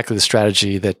that's exactly the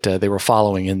strategy that they were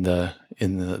following in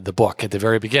the book at the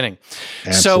very beginning.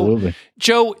 Absolutely. So,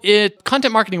 Joe, in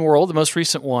Content Marketing World, the most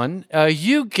recent one,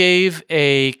 you gave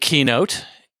a keynote,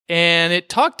 and it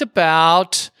talked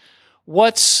about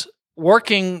what's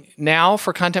working now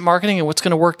for content marketing and what's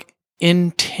going to work in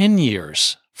 10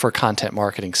 years for content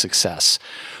marketing success.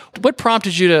 What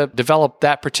prompted you to develop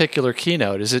that particular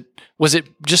keynote? Was it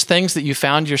just things that you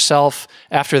found yourself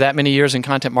after that many years in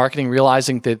content marketing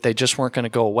realizing that they just weren't going to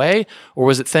go away? Or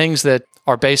was it things that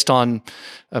are based on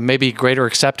maybe greater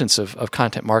acceptance of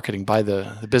content marketing by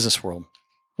the business world?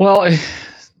 Well,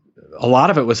 a lot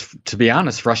of it was, to be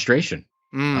honest, frustration.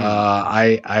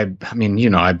 I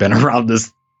mean, I've been around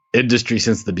this industry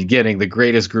since the beginning. The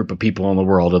greatest group of people in the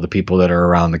world are the people that are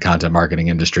around the content marketing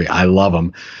industry. I love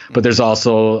them. But there's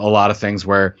also a lot of things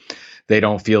where they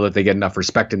don't feel that they get enough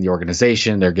respect in the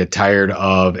organization. They get tired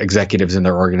of executives in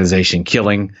their organization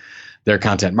killing their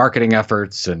content marketing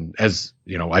efforts. And as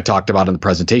I talked about in the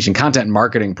presentation, content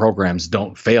marketing programs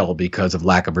don't fail because of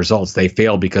lack of results. They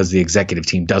fail because the executive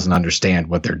team doesn't understand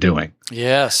what they're doing.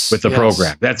 Yes. With the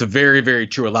program. That's very, very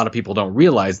true. A lot of people don't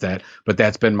realize that, but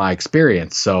that's been my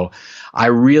experience. So I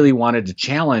really wanted to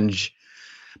challenge.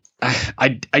 I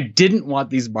didn't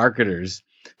want these marketers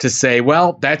to say,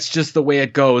 well, that's just the way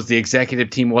it goes. The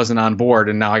executive team wasn't on board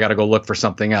and now I got to go look for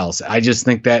something else. I just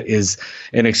think that is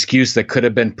an excuse that could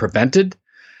have been prevented.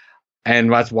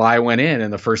 And that's why I went in.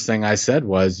 And the first thing I said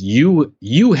was,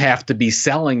 you have to be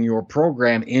selling your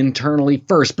program internally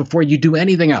first before you do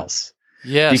anything else.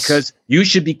 Yes. Because you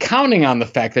should be counting on the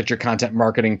fact that your content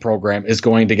marketing program is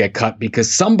going to get cut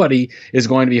because somebody is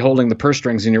going to be holding the purse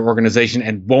strings in your organization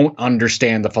and won't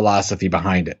understand the philosophy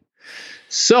behind it.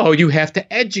 So you have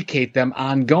to educate them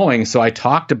ongoing. So I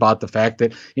talked about the fact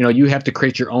that, you have to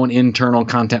create your own internal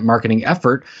content marketing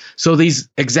effort. So these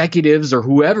executives or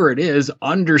whoever it is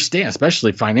understand,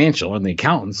 especially financial and the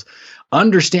accountants,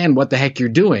 understand what the heck you're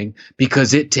doing,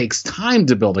 because it takes time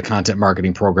to build a content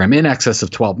marketing program in excess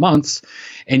of 12 months.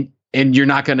 And you're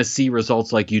not going to see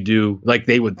results like you do, like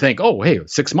they would think, oh, hey,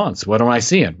 6 months, what am I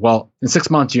seeing? Well, in 6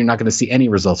 months, you're not going to see any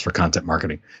results for content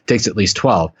marketing. It takes at least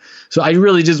 12. So I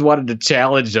really just wanted to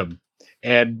challenge them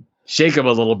and shake them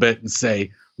a little bit and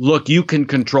say, look, you can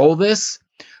control this,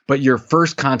 but your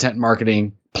first content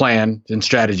marketing plan and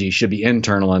strategy should be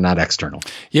internal and not external.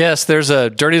 Yes, there's a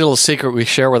dirty little secret we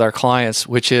share with our clients,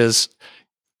 which is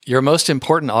your most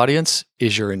important audience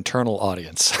is your internal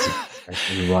audience.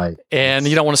 Right. And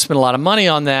you don't want to spend a lot of money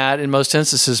on that in most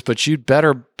instances, but you'd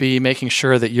better be making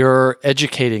sure that you're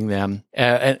educating them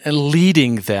and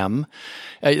leading them.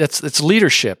 It's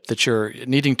leadership that you're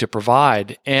needing to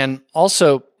provide. And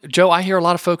also, Joe, I hear a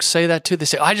lot of folks say that too. They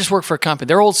say, I just work for a company.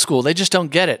 They're old school. They just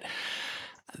don't get it.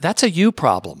 That's a you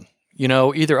problem.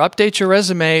 Either update your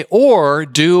resume or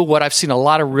do what I've seen a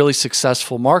lot of really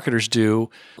successful marketers do,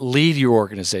 lead your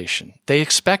organization. They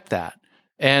expect that.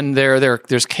 And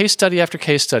there's case study after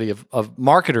case study of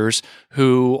marketers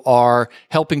who are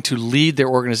helping to lead their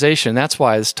organization. That's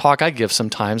why this talk I give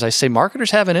sometimes, I say marketers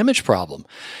have an image problem.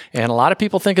 And a lot of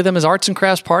people think of them as arts and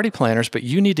crafts party planners, but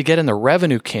you need to get in the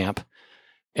revenue camp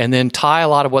and then tie a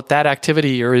lot of what that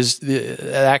activity is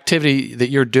the activity that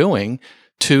you're doing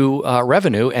to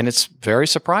revenue. And it's very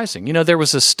surprising. There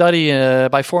was a study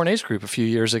by 4&A's Group a few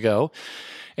years ago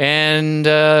and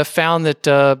found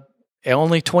that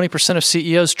only 20% of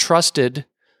CEOs trusted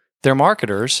their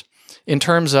marketers in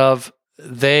terms of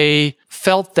they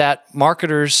felt that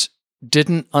marketers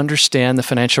didn't understand the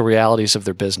financial realities of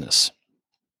their business.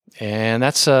 And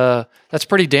that's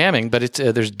pretty damning, but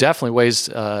there's definitely ways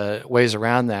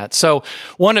around that. So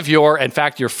in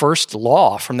fact, your first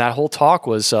law from that whole talk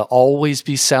was always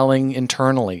be selling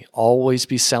internally. Always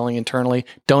be selling internally.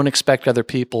 Don't expect other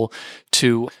people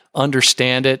to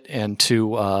understand it and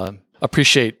to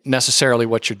appreciate necessarily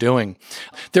what you're doing.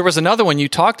 There was another one you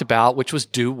talked about, which was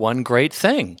do one great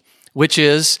thing, which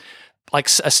is like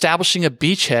establishing a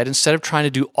beachhead instead of trying to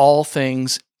do all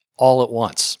things all at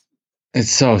once. It's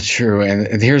so true.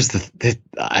 And here's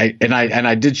I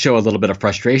did show a little bit of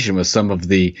frustration with some of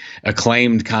the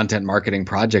acclaimed content marketing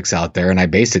projects out there. And I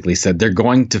basically said they're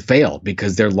going to fail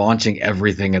because they're launching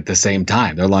everything at the same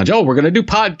time. They're launching, we're going to do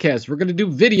podcasts. We're going to do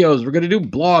videos. We're going to do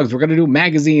blogs. We're going to do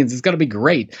magazines. It's going to be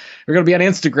great. We're going to be on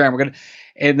Instagram.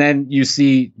 And then you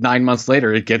see 9 months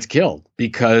later, it gets killed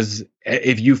because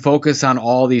if you focus on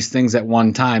all these things at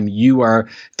one time, you are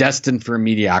destined for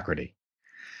mediocrity.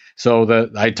 So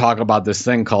I talk about this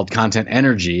thing called content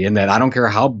energy, and that I don't care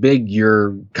how big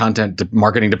your content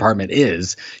marketing department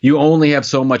is, you only have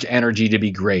so much energy to be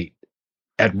great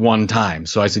at one time.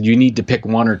 So I said, you need to pick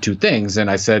one or two things. And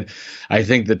I said, I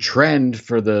think the trend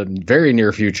for the very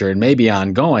near future and maybe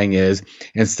ongoing is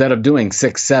instead of doing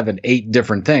 6, 7, 8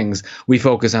 different things, we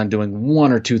focus on doing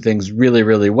one or two things really,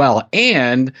 really well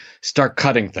and start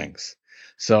cutting things.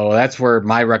 So that's where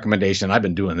my recommendation, I've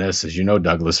been doing this, as you know,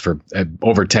 Douglas, for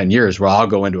over 10 years, where I'll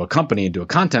go into a company and do a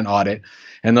content audit,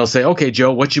 and they'll say, okay,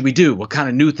 Joe, what should we do? What kind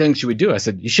of new things should we do? I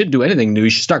said, you shouldn't do anything new. You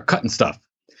should start cutting stuff.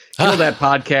 Kill that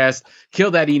podcast,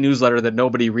 kill that e-newsletter that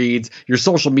nobody reads. Your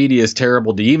social media is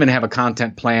terrible. Do you even have a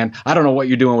content plan? I don't know what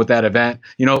you're doing with that event.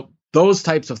 Those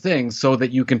types of things, so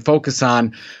that you can focus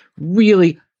on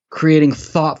really creating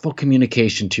thoughtful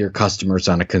communication to your customers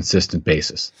on a consistent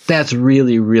basis. That's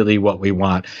really, really what we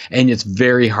want. And it's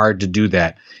very hard to do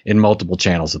that in multiple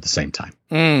channels at the same time.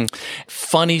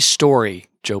 Funny story,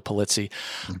 Joe Pulizzi.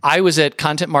 I was at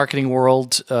Content Marketing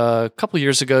World a couple of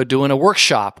years ago doing a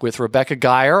workshop with Rebecca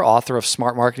Geyer, author of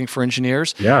Smart Marketing for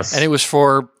Engineers. Yes. And it was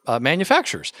for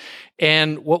manufacturers.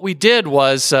 And what we did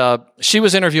was she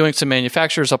was interviewing some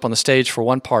manufacturers up on the stage for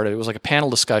one part. It was like a panel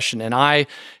discussion, and I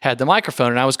had the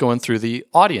microphone, and I was going through the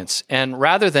audience. And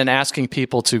rather than asking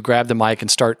people to grab the mic and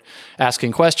start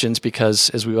asking questions, because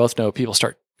as we both know, people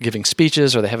start giving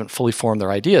speeches or they haven't fully formed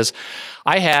their ideas,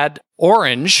 I had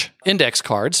orange index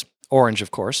cards, orange,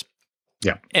 of course.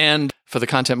 Yeah. And for the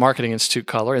Content Marketing Institute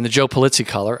color and the Joe Pulizzi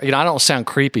color. I don't sound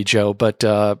creepy, Joe, but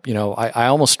I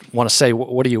almost want to say,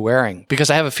 what are you wearing? Because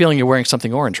I have a feeling you're wearing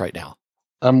something orange right now.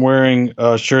 I'm wearing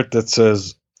a shirt that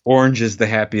says orange is the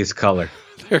happiest color.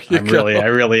 There you go. I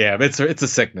really am. It's a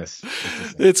sickness.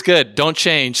 It's good. Don't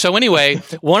change. So anyway,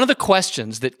 one of the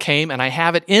questions that came, and I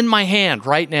have it in my hand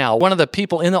right now, one of the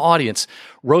people in the audience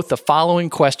wrote the following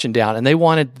question down, and they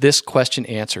wanted this question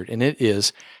answered. And it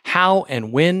is, how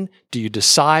and when do you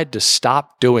decide to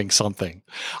stop doing something?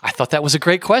 I thought that was a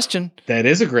great question. That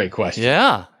is a great question.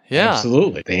 Yeah.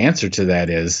 Absolutely. The answer to that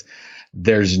is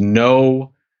there's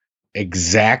no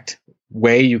exact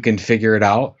way you can figure it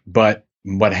out, but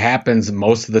what happens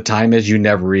most of the time is you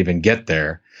never even get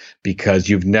there because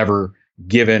you've never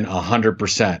given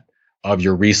 100% of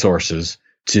your resources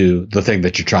to the thing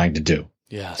that you're trying to do.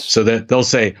 Yes. So that they'll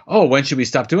say, "Oh, when should we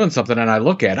stop doing something?" And I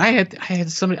look at, I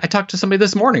talked to somebody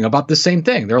this morning about the same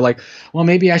thing. They're like, "Well,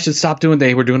 maybe I should stop doing."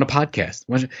 They were doing a podcast,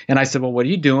 and I said, "Well, what are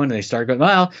you doing?" And they started going,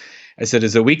 "Well," I said,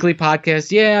 "Is it a weekly podcast?"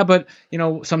 "Yeah, but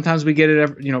sometimes we get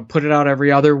it, put it out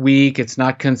every other week. It's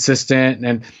not consistent,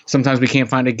 and sometimes we can't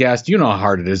find a guest. You know how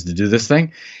hard it is to do this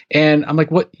thing." And I'm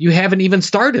like, "What? You haven't even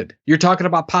started. You're talking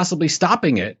about possibly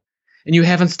stopping it, and you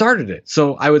haven't started it."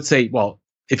 So I would say, well,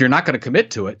 if you're not going to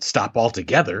commit to it, stop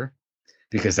altogether,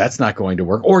 because that's not going to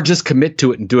work, or just commit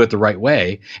to it and do it the right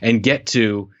way and get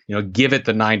to, give it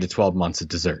the 9 to 12 months it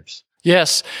deserves.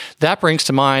 Yes, that brings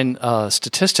to mind a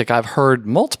statistic I've heard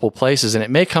multiple places, and it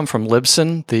may come from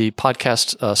Libsyn, the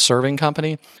podcast serving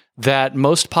company, that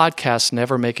most podcasts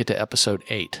never make it to episode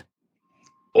 8.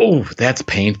 Oh, that's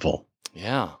painful.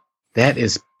 Yeah. That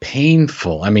is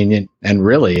painful. I mean, and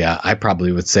really, I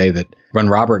probably would say that when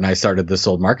Robert and I started this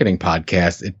old marketing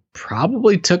podcast, it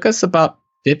probably took us about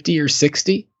 50 or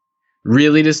 60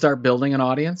 really to start building an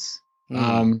audience.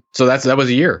 So that was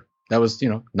a year. That was,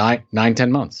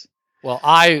 9-10 months. Well,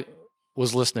 I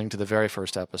was listening to the very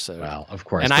first episode. Well, of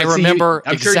course. And I remember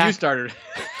I'm sure you started.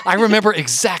 I remember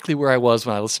exactly where I was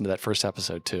when I listened to that first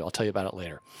episode too. I'll tell you about it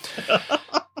later.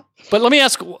 But let me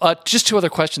ask just 2 other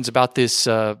questions about these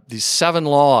 7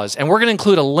 laws. And we're going to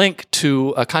include a link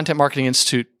to a Content Marketing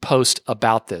Institute post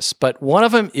about this. But one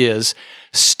of them is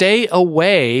stay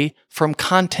away from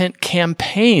content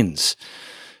campaigns.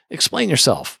 Explain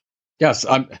yourself. Yes,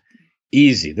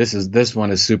 easy. This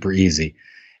one is super easy.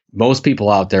 Most people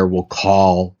out there will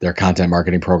call their content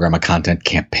marketing program a content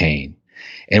campaign.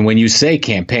 And when you say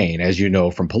campaign, as you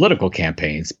know from political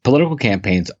campaigns,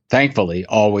 thankfully,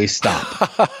 always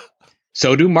stop.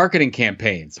 So do marketing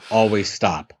campaigns always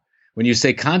stop. When you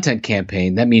say content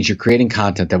campaign, that means you're creating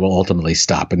content that will ultimately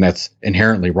stop, and that's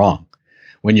inherently wrong.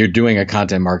 When you're doing a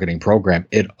content marketing program,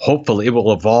 hopefully it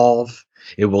will evolve,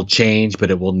 it will change,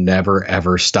 but it will never,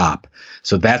 ever stop.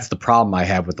 So that's the problem I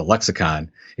have with the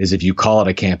lexicon, is if you call it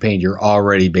a campaign, you're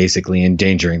already basically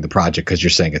endangering the project because you're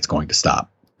saying it's going to stop.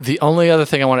 The only other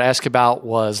thing I want to ask about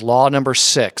was law number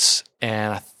 6,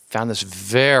 and I found this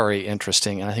very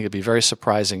interesting, and I think it'd be very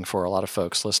surprising for a lot of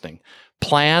folks listening.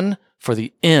 Plan for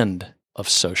the end of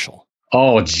social.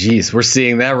 Oh, geez. We're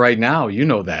seeing that right now. You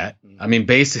know that. I mean,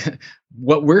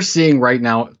 what we're seeing right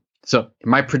now. So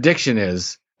my prediction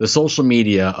is the social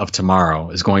media of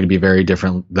tomorrow is going to be very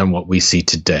different than what we see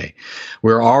today.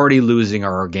 We're already losing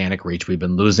our organic reach. We've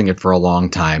been losing it for a long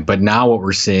time. But now what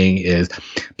we're seeing is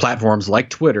platforms like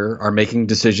Twitter are making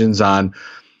decisions on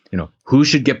who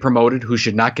should get promoted, who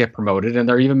should not get promoted. And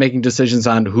they're even making decisions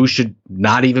on who should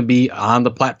not even be on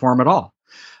the platform at all.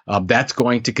 That's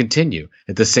going to continue.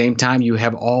 At the same time, you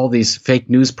have all these fake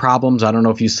news problems. I don't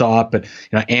know if you saw it, but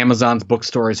Amazon's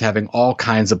bookstore is having all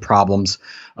kinds of problems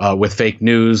with fake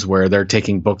news, where they're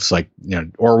taking books like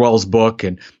Orwell's book,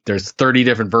 and there's 30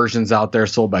 different versions out there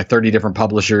sold by 30 different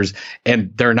publishers,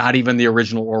 and they're not even the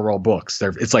original Orwell books.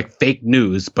 It's like fake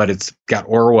news, but it's got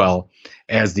Orwell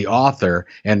as the author,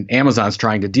 and Amazon's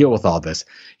trying to deal with all this.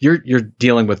 You're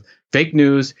dealing with fake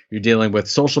news. You're dealing with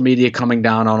social media coming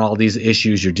down on all these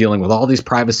issues. You're dealing with all these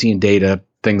privacy and data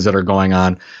things that are going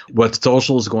on. What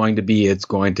social is going to be, it's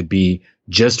going to be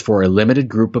just for a limited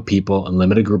group of people, a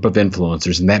limited group of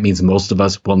influencers. And that means most of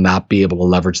us will not be able to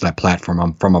leverage that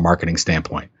platform from a marketing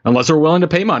standpoint, unless we're willing to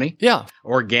pay money. Yeah.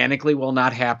 Organically will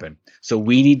not happen. So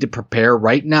we need to prepare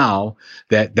right now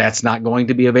that that's not going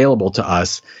to be available to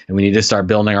us. And we need to start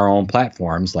building our own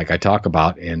platforms like I talk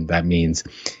about. And that means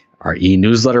our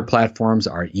e-newsletter platforms,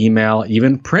 our email,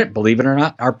 even print. Believe it or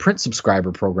not, our print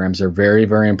subscriber programs are very,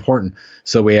 very important.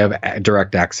 So we have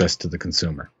direct access to the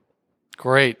consumer.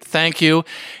 Great. Thank you.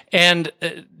 And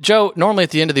Joe, normally at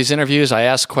the end of these interviews, I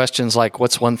ask questions like,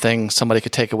 what's one thing somebody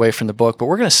could take away from the book? But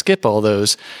we're going to skip all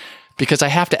those because I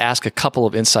have to ask a couple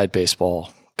of Inside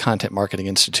Baseball Content Marketing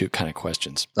Institute kind of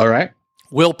questions. All right.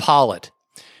 Will Pollitt,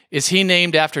 is he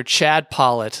named after Chad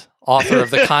Pollitt, author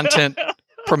of the Content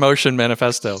Promotion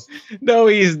Manifesto? No,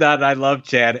 he's not. I love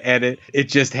Chad, and it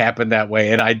just happened that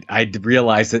way. And I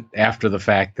realized it after the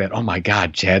fact that, oh my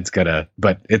God, Chad's gonna.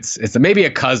 But it's maybe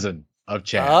a cousin of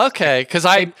Chad. Okay, because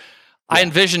I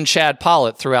envisioned Chad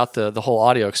Pollitt throughout the whole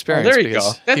audio experience. Oh, there you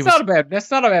go. That's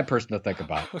not a bad person to think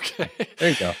about. Okay, there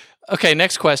you go. Okay,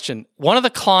 next question. One of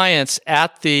the clients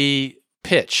at the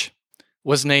pitch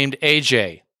was named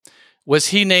AJ. Was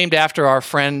he named after our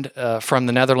friend from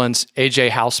the Netherlands, AJ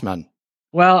Houseman?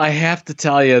 Well, I have to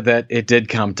tell you that it did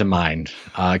come to mind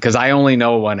because I only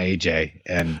know one AJ,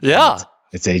 and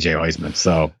it's AJ Huisman.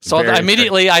 So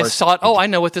immediately I thought, oh, I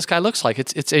know what this guy looks like.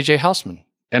 It's AJ Houseman.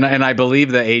 And I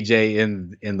believe that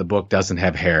AJ in the book doesn't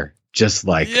have hair, just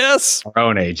like our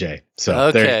own AJ. So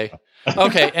okay.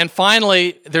 Okay, and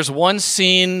finally, there's one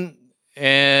scene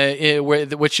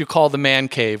which you call the man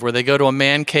cave, where they go to a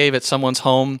man cave at someone's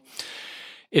home.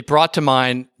 It brought to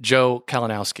mind Joe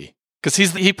Kalinowski, because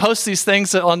he posts these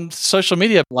things on social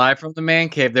media. Live from the man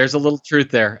cave. There's a little truth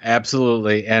there.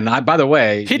 Absolutely. And by the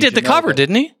way, he did the cover,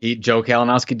 didn't he? Joe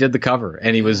Kalinowski did the cover,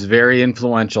 and he was very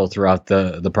influential throughout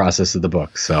the process of the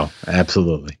book. So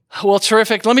absolutely. Well,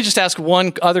 terrific. Let me just ask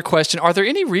one other question. Are there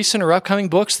any recent or upcoming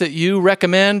books that you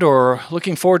recommend or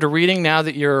looking forward to reading now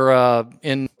that you're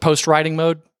in post-writing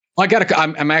mode?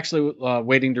 I'm actually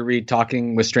waiting to read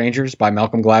Talking with Strangers by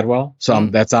Malcolm Gladwell. So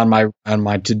that's on my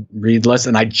to read list.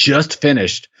 And I just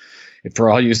finished, for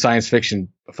all you science fiction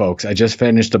folks, I just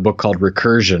finished a book called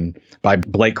Recursion by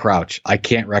Blake Crouch. I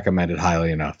can't recommend it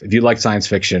highly enough. If you like science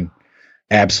fiction,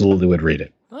 absolutely would read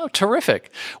it. Oh,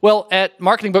 terrific. Well, at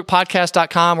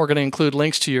marketingbookpodcast.com, we're going to include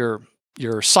links to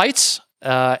your sites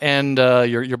and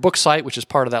your book site, which is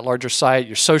part of that larger site,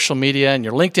 your social media, and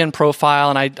your LinkedIn profile.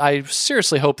 And I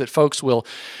seriously hope that folks will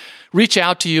reach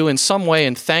out to you in some way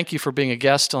and thank you for being a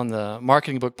guest on the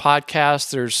Marketing Book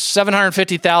Podcast. There's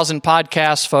 750,000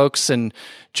 podcasts, folks, and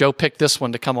Joe picked this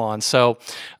one to come on. So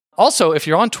also, if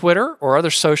you're on Twitter or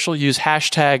other social, use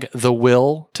hashtag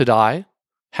 #TheWillToDie.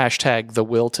 Hashtag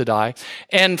 #TheWillToDie.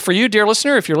 And for you, dear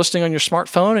listener, if you're listening on your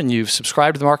smartphone and you've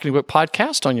subscribed to the Marketing Book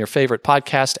Podcast on your favorite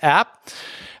podcast app,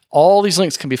 all these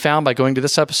links can be found by going to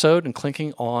this episode and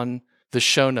clicking on the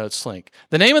show notes link.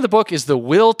 The name of the book is The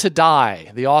Will to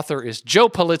Die. The author is Joe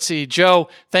Pulizzi. Joe,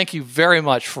 thank you very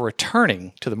much for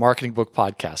returning to the Marketing Book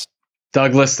Podcast.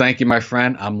 Douglas, thank you, my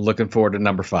friend. I'm looking forward to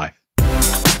number 5.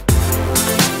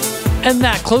 And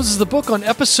that closes the book on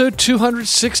episode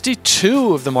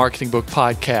 262 of the Marketing Book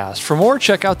Podcast. For more,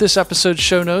 check out this episode's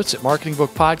show notes at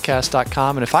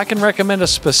marketingbookpodcast.com. And if I can recommend a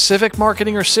specific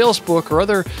marketing or sales book or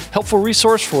other helpful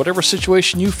resource for whatever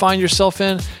situation you find yourself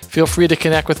in, feel free to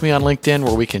connect with me on LinkedIn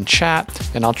where we can chat,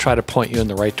 and I'll try to point you in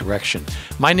the right direction.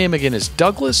 My name again is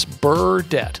Douglas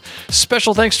Burdett.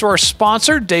 Special thanks to our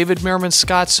sponsor, David Merriman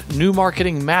Scott's New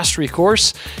Marketing Mastery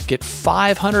course. Get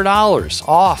 $500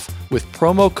 off with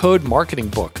promo code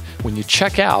MarketingBook when you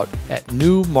check out at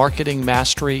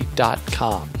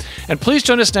newmarketingmastery.com. And please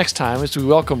join us next time as we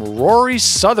welcome Rory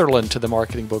Sutherland to the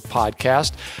Marketing Book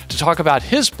Podcast to talk about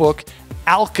his book,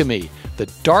 Alchemy, the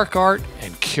dark art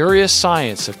and curious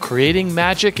science of creating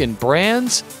magic in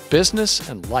brands, business,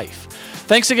 and life.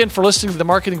 Thanks again for listening to the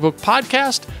Marketing Book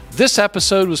Podcast. This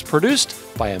episode was produced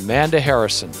by Amanda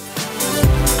Harrison.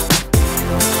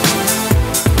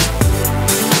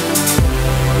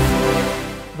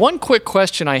 One quick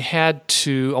question I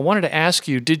wanted to ask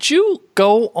you, did you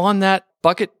go on that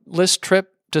bucket list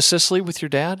trip to Sicily with your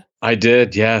dad? I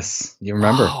did, yes. You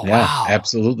remember? Oh, yeah, wow.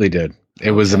 Absolutely did.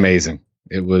 It was amazing.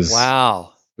 It was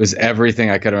everything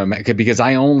I could have imagined, because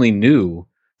I only knew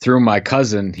through my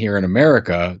cousin here in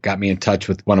America, got me in touch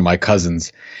with one of my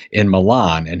cousins in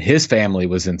Milan, and his family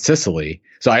was in Sicily.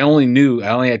 So I only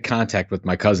had contact with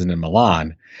my cousin in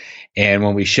Milan. And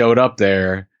when we showed up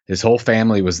there, his whole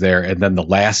family was there. And then the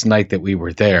last night that we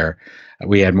were there,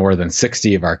 we had more than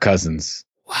 60 of our cousins.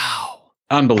 Wow.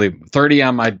 Unbelievable. 30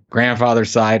 on my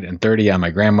grandfather's side and 30 on my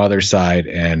grandmother's side.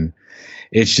 And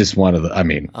it's just one of the,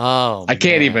 I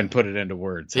can't even put it into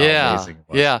words how amazing it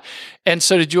was. Yeah. And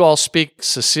so did you all speak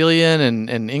Sicilian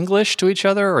and English to each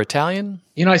other, or Italian?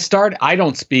 I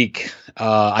don't speak.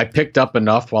 I picked up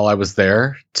enough while I was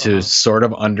there to sort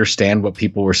of understand what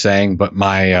people were saying. But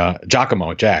my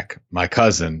Jack, my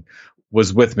cousin,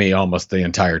 was with me almost the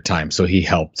entire time. So he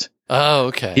helped. Oh,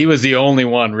 okay. He was the only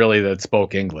one really that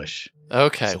spoke English.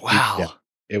 Okay. So wow.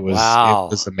 It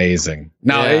was amazing.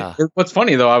 Now, what's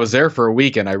funny though, I was there for a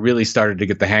week and I really started to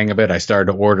get the hang of it. I started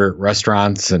to order at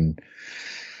restaurants,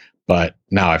 but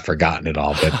now I've forgotten it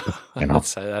all. But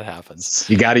that happens.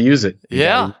 You got to use it.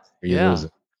 You lose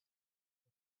it.